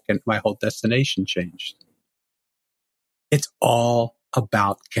 my whole destination changed. It's all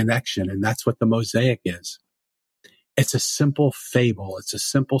about connection. And that's what the mosaic is. It's a simple fable. It's a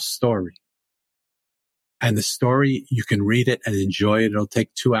simple story. And the story, you can read it and enjoy it. It'll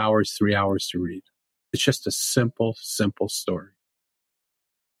take 2 hours, 3 hours to read. It's just a simple, simple story.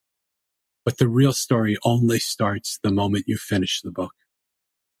 But the real story only starts the moment you finish the book.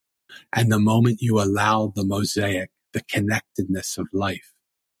 And the moment you allow the mosaic, the connectedness of life,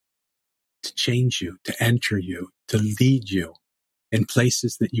 to change you, to enter you, to lead you in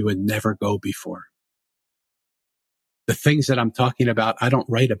places that you would never go before. The things that I'm talking about, I don't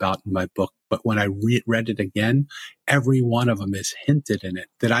write about in my book, but when I read it again, every one of them is hinted in it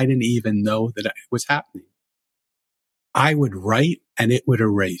that I didn't even know that it was happening. I would write and it would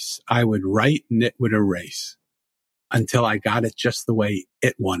erase. I would write and it would erase until I got it just the way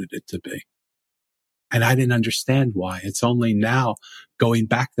it wanted it to be. And I didn't understand why. It's only now, going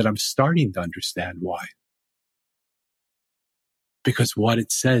back, that I'm starting to understand why. Because what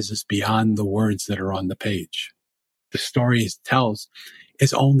it says is beyond the words that are on the page. The story it tells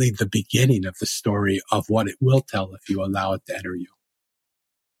is only the beginning of the story of what it will tell if you allow it to enter you.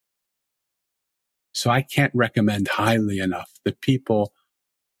 So I can't recommend highly enough that people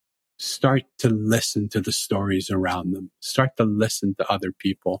start to listen to the stories around them, start to listen to other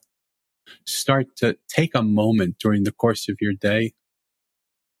people, start to take a moment during the course of your day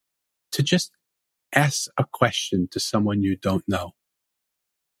to just ask a question to someone you don't know.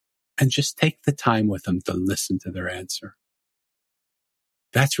 And just take the time with them to listen to their answer.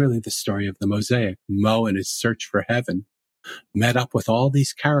 That's really the story of the mosaic. Mo, in his search for heaven, met up with all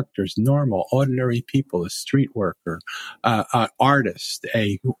these characters, normal, ordinary people, a street worker, an artist,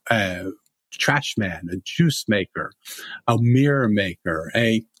 a trash man, a juice maker, a mirror maker,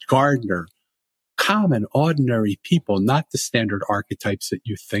 a gardener, common, ordinary people, not the standard archetypes that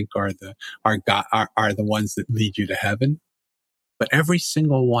you think are the ones that lead you to heaven. But every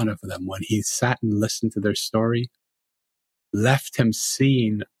single one of them, when he sat and listened to their story, left him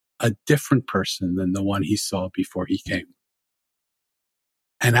seeing a different person than the one he saw before he came.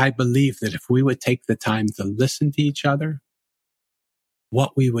 And I believe that if we would take the time to listen to each other,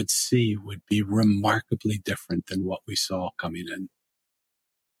 what we would see would be remarkably different than what we saw coming in.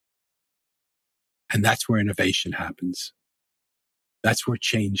 And that's where innovation happens. That's where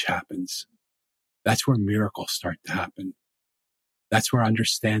change happens. That's where miracles start to happen. That's where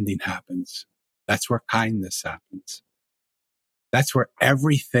understanding happens. That's where kindness happens. That's where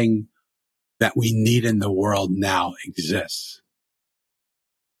everything that we need in the world now exists.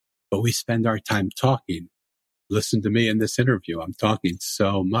 But we spend our time talking. Listen to me in this interview. I'm talking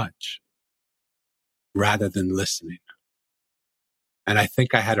so much. rather than listening. And I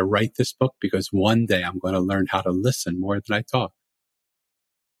think I had to write this book because one day I'm going to learn how to listen more than I talk.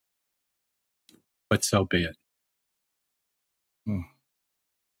 But so be it.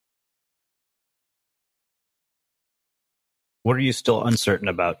 What are you still uncertain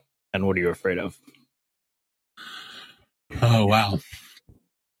about, and what are you afraid of? Oh, wow.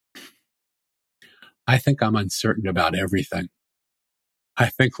 I think I'm uncertain about everything. I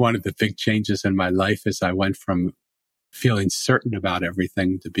think one of the big changes in my life is I went from feeling certain about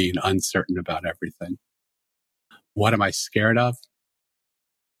everything to being uncertain about everything. What am I scared of?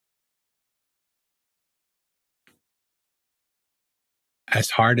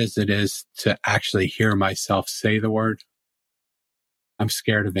 As hard as it is to actually hear myself say the word, I'm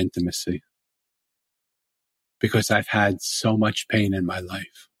scared of intimacy because I've had so much pain in my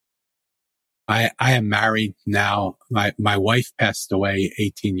life. I am married now. My wife passed away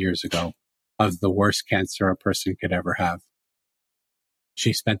 18 years ago of the worst cancer a person could ever have.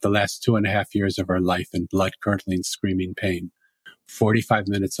 She spent the last 2.5 years of her life in blood-curdling, screaming pain. 45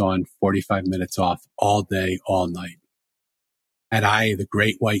 minutes on, 45 minutes off, all day, all night. And I, the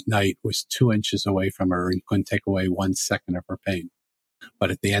great white knight, was 2 inches away from her and couldn't take away 1 second of her pain.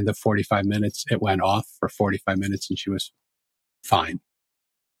 But at the end of 45 minutes, it went off for 45 minutes and she was fine.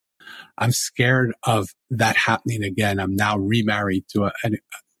 I'm scared of that happening again. I'm now remarried to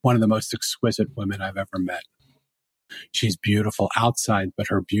one of the most exquisite women I've ever met. She's beautiful outside, but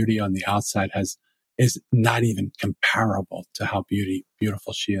her beauty on the outside is not even comparable to how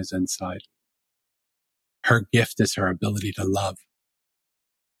beautiful she is inside. Her gift is her ability to love.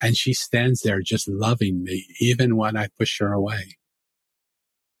 And she stands there just loving me, even when I push her away.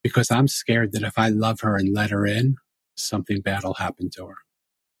 Because I'm scared that if I love her and let her in, something bad will happen to her.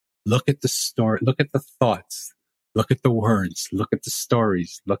 Look at the story, look at the thoughts, look at the words, look at the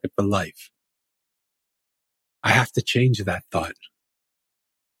stories, look at the life. I have to change that thought.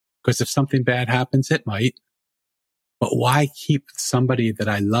 Because if something bad happens, it might. But why keep somebody that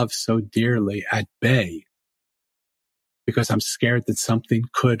I love so dearly at bay? Because I'm scared that something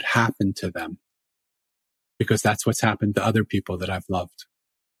could happen to them. Because that's what's happened to other people that I've loved.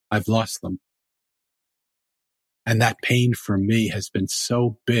 I've lost them. And that pain for me has been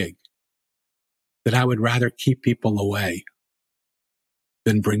so big that I would rather keep people away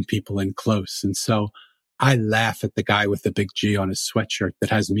than bring people in close. And so I laugh at the guy with the big G on his sweatshirt that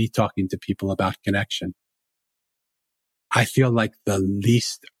has me talking to people about connection. I feel like the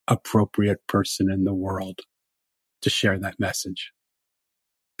least appropriate person in the world to share that message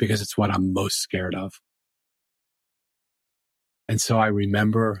because it's what I'm most scared of. And so I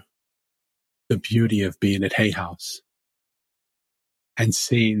remember the beauty of being at Hay House and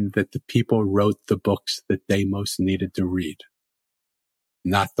seeing that the people wrote the books that they most needed to read,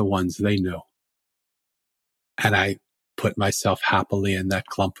 not the ones they knew. And I put myself happily in that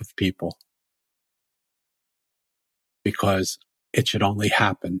clump of people because it should only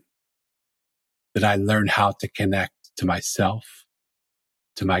happen that I learn how to connect to myself,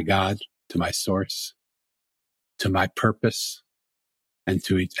 to my God, to my source, to my purpose, and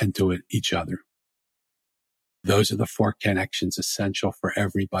to each other. Those are the 4 connections essential for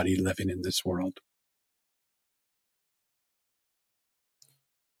everybody living in this world.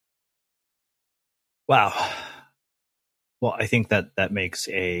 Wow. Well, I think that makes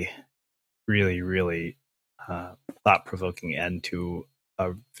a really, really thought-provoking end to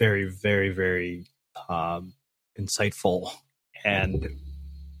a very, very, very insightful and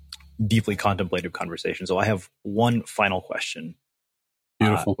deeply contemplative conversation. So I have one final question.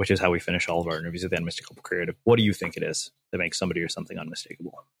 Beautiful. Which is how we finish all of our interviews at the Unmistakable Creative. What do you think it is that makes somebody or something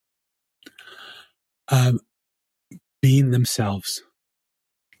unmistakable? Being themselves.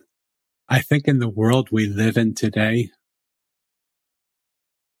 I think in the world we live in today,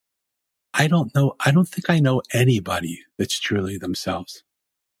 I don't think I know anybody that's truly themselves.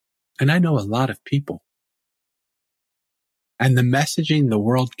 And I know a lot of people. And the messaging the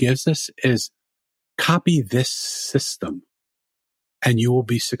world gives us is copy this system and you will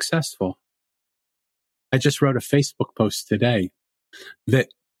be successful. I just wrote a Facebook post today that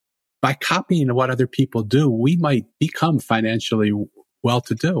by copying what other people do, we might become financially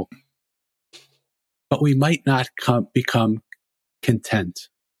well-to-do, but we might not become content.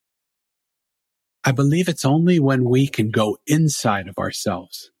 I believe it's only when we can go inside of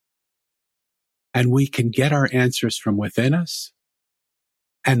ourselves and we can get our answers from within us.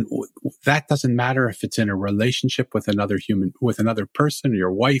 And that doesn't matter if it's in a relationship with another human, with another person,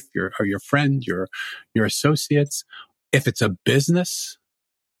 your wife, your friend, your associates. If it's a business,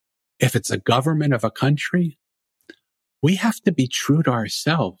 if it's a government of a country, we have to be true to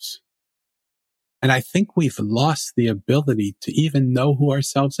ourselves. And I think we've lost the ability to even know who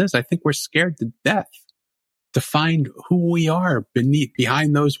ourselves is. I think we're scared to death to find who we are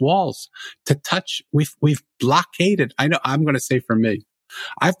behind those walls, to touch. We've blockaded. I know I'm going to say for me,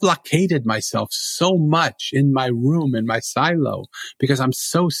 I've blockaded myself so much in my room, in my silo, because I'm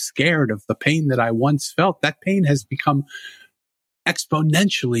so scared of the pain that I once felt. That pain has become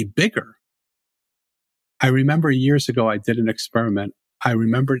exponentially bigger. I remember years ago, I did an experiment. I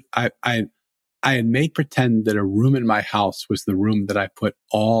remembered I had made pretend that a room in my house was the room that I put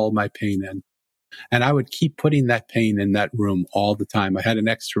all my pain in. And I would keep putting that pain in that room all the time. I had an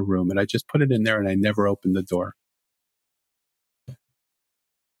extra room and I just put it in there and I never opened the door.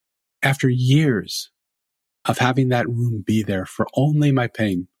 After years of having that room be there for only my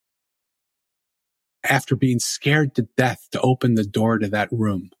pain, after being scared to death to open the door to that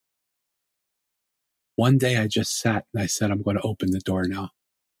room, one day I just sat and I said, I'm going to open the door now.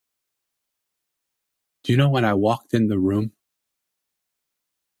 Do you know when I walked in the room,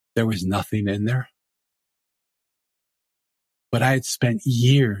 there was nothing in there? But I had spent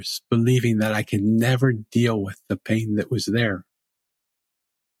years believing that I could never deal with the pain that was there.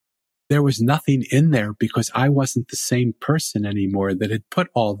 There was nothing in there because I wasn't the same person anymore that had put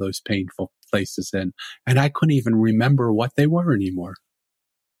all those painful places in, and I couldn't even remember what they were anymore.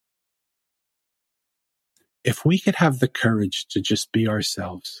 If we could have the courage to just be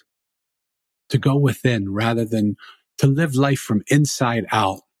ourselves, to go within rather than to live life from inside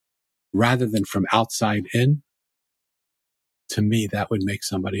out, rather than from outside in, to me, that would make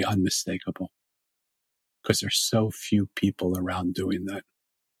somebody unmistakable, because there's so few people around doing that.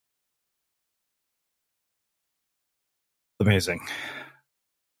 Amazing.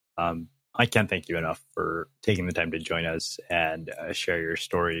 I can't thank you enough for taking the time to join us and share your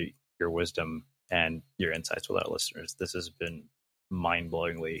story, your wisdom, and your insights with our listeners. This has been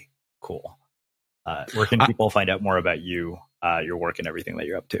mind-blowingly cool. Where can people find out more about you, your work, and everything that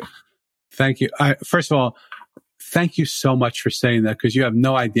you're up to? Thank you. First of all, thank you so much for saying that, because you have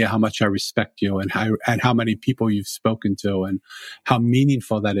no idea how much I respect you and how many people you've spoken to and how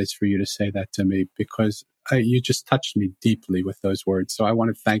meaningful that is for you to say that to me, because you just touched me deeply with those words. So I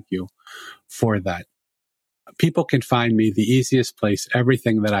want to thank you for that. People can find me. The easiest place,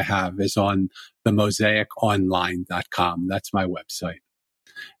 everything that I have is on themosaiconline.com. That's my website.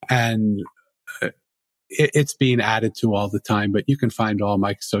 And it's being added to all the time, but you can find all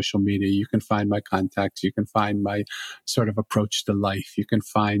my social media. You can find my contacts. You can find my sort of approach to life. You can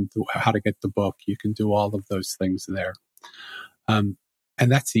find how to get the book. You can do all of those things there. And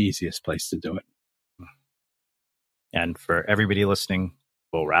that's the easiest place to do it. And for everybody listening,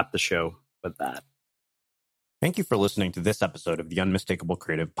 we'll wrap the show with that. Thank you for listening to this episode of the Unmistakable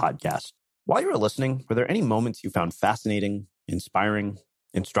Creative Podcast. While you were listening, were there any moments you found fascinating, inspiring,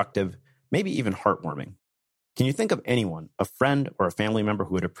 instructive, maybe even heartwarming? Can you think of anyone, a friend or a family member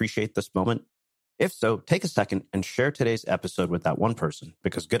who would appreciate this moment? If so, take a second and share today's episode with that one person,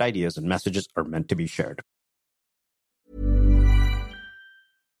 because good ideas and messages are meant to be shared.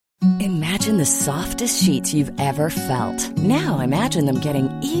 Imagine the softest sheets you've ever felt. Now imagine them getting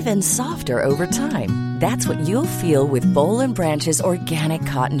even softer over time. That's what you'll feel with Boll & Branch's organic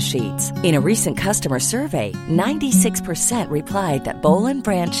cotton sheets. In a recent customer survey, 96% replied that Boll &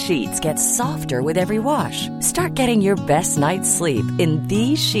 Branch sheets get softer with every wash. Start getting your best night's sleep in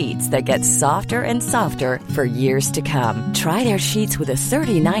these sheets that get softer and softer for years to come. Try their sheets with a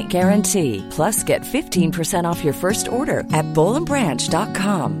 30-night guarantee. Plus, get 15% off your first order at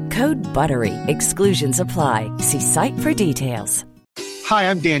bollandbranch.com. Code BUTTERY. Exclusions apply. See site for details. Hi,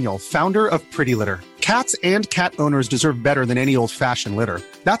 I'm Daniel, founder of Pretty Litter. Cats and cat owners deserve better than any old-fashioned litter.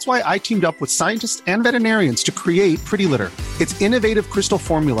 That's why I teamed up with scientists and veterinarians to create Pretty Litter. Its innovative crystal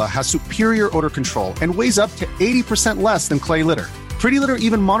formula has superior odor control and weighs up to 80% less than clay litter. Pretty Litter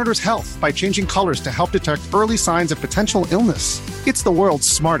even monitors health by changing colors to help detect early signs of potential illness. It's the world's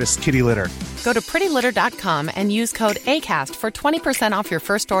smartest kitty litter. Go to prettylitter.com and use code ACAST for 20% off your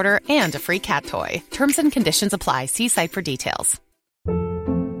first order and a free cat toy. Terms and conditions apply. See site for details.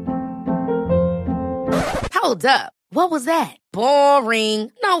 Hold up. What was that?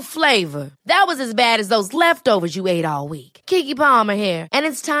 Boring. No flavor. That was as bad as those leftovers you ate all week. Keke Palmer here, and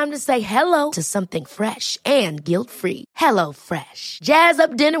it's time to say hello to something fresh and guilt-free. Hello Fresh. Jazz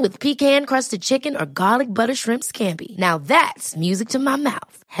up dinner with pecan-crusted chicken or garlic butter shrimp scampi. Now that's music to my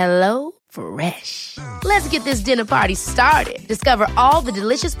mouth. Hello Fresh. Let's get this dinner party started. Discover all the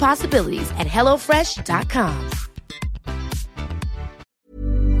delicious possibilities at HelloFresh.com.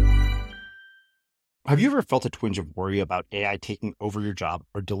 Have you ever felt a twinge of worry about AI taking over your job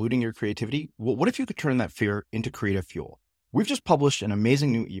or diluting your creativity? Well, what if you could turn that fear into creative fuel? We've just published an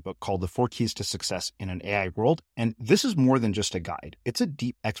amazing new ebook called The 4 Keys to Success in an AI World, and this is more than just a guide. It's a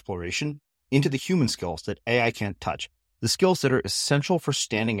deep exploration into the human skills that AI can't touch, the skills that are essential for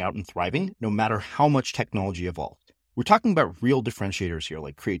standing out and thriving no matter how much technology evolved. We're talking about real differentiators here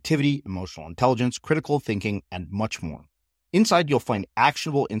like creativity, emotional intelligence, critical thinking, and much more. Inside, you'll find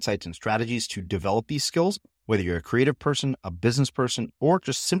actionable insights and strategies to develop these skills, whether you're a creative person, a business person, or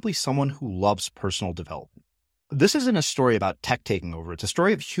just simply someone who loves personal development. This isn't a story about tech taking over. It's a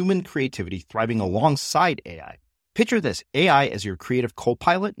story of human creativity thriving alongside AI. Picture this, AI as your creative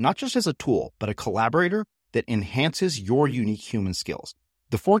co-pilot, not just as a tool, but a collaborator that enhances your unique human skills.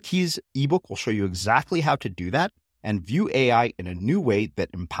 The 4 Keys ebook will show you exactly how to do that and view AI in a new way that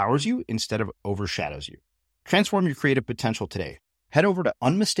empowers you instead of overshadows you. Transform your creative potential today. Head over to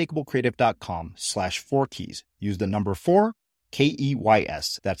unmistakablecreative.com/4keys. Use the number 4,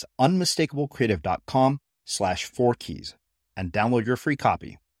 KEYS. That's unmistakablecreative.com/4keys and download your free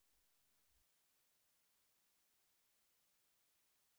copy.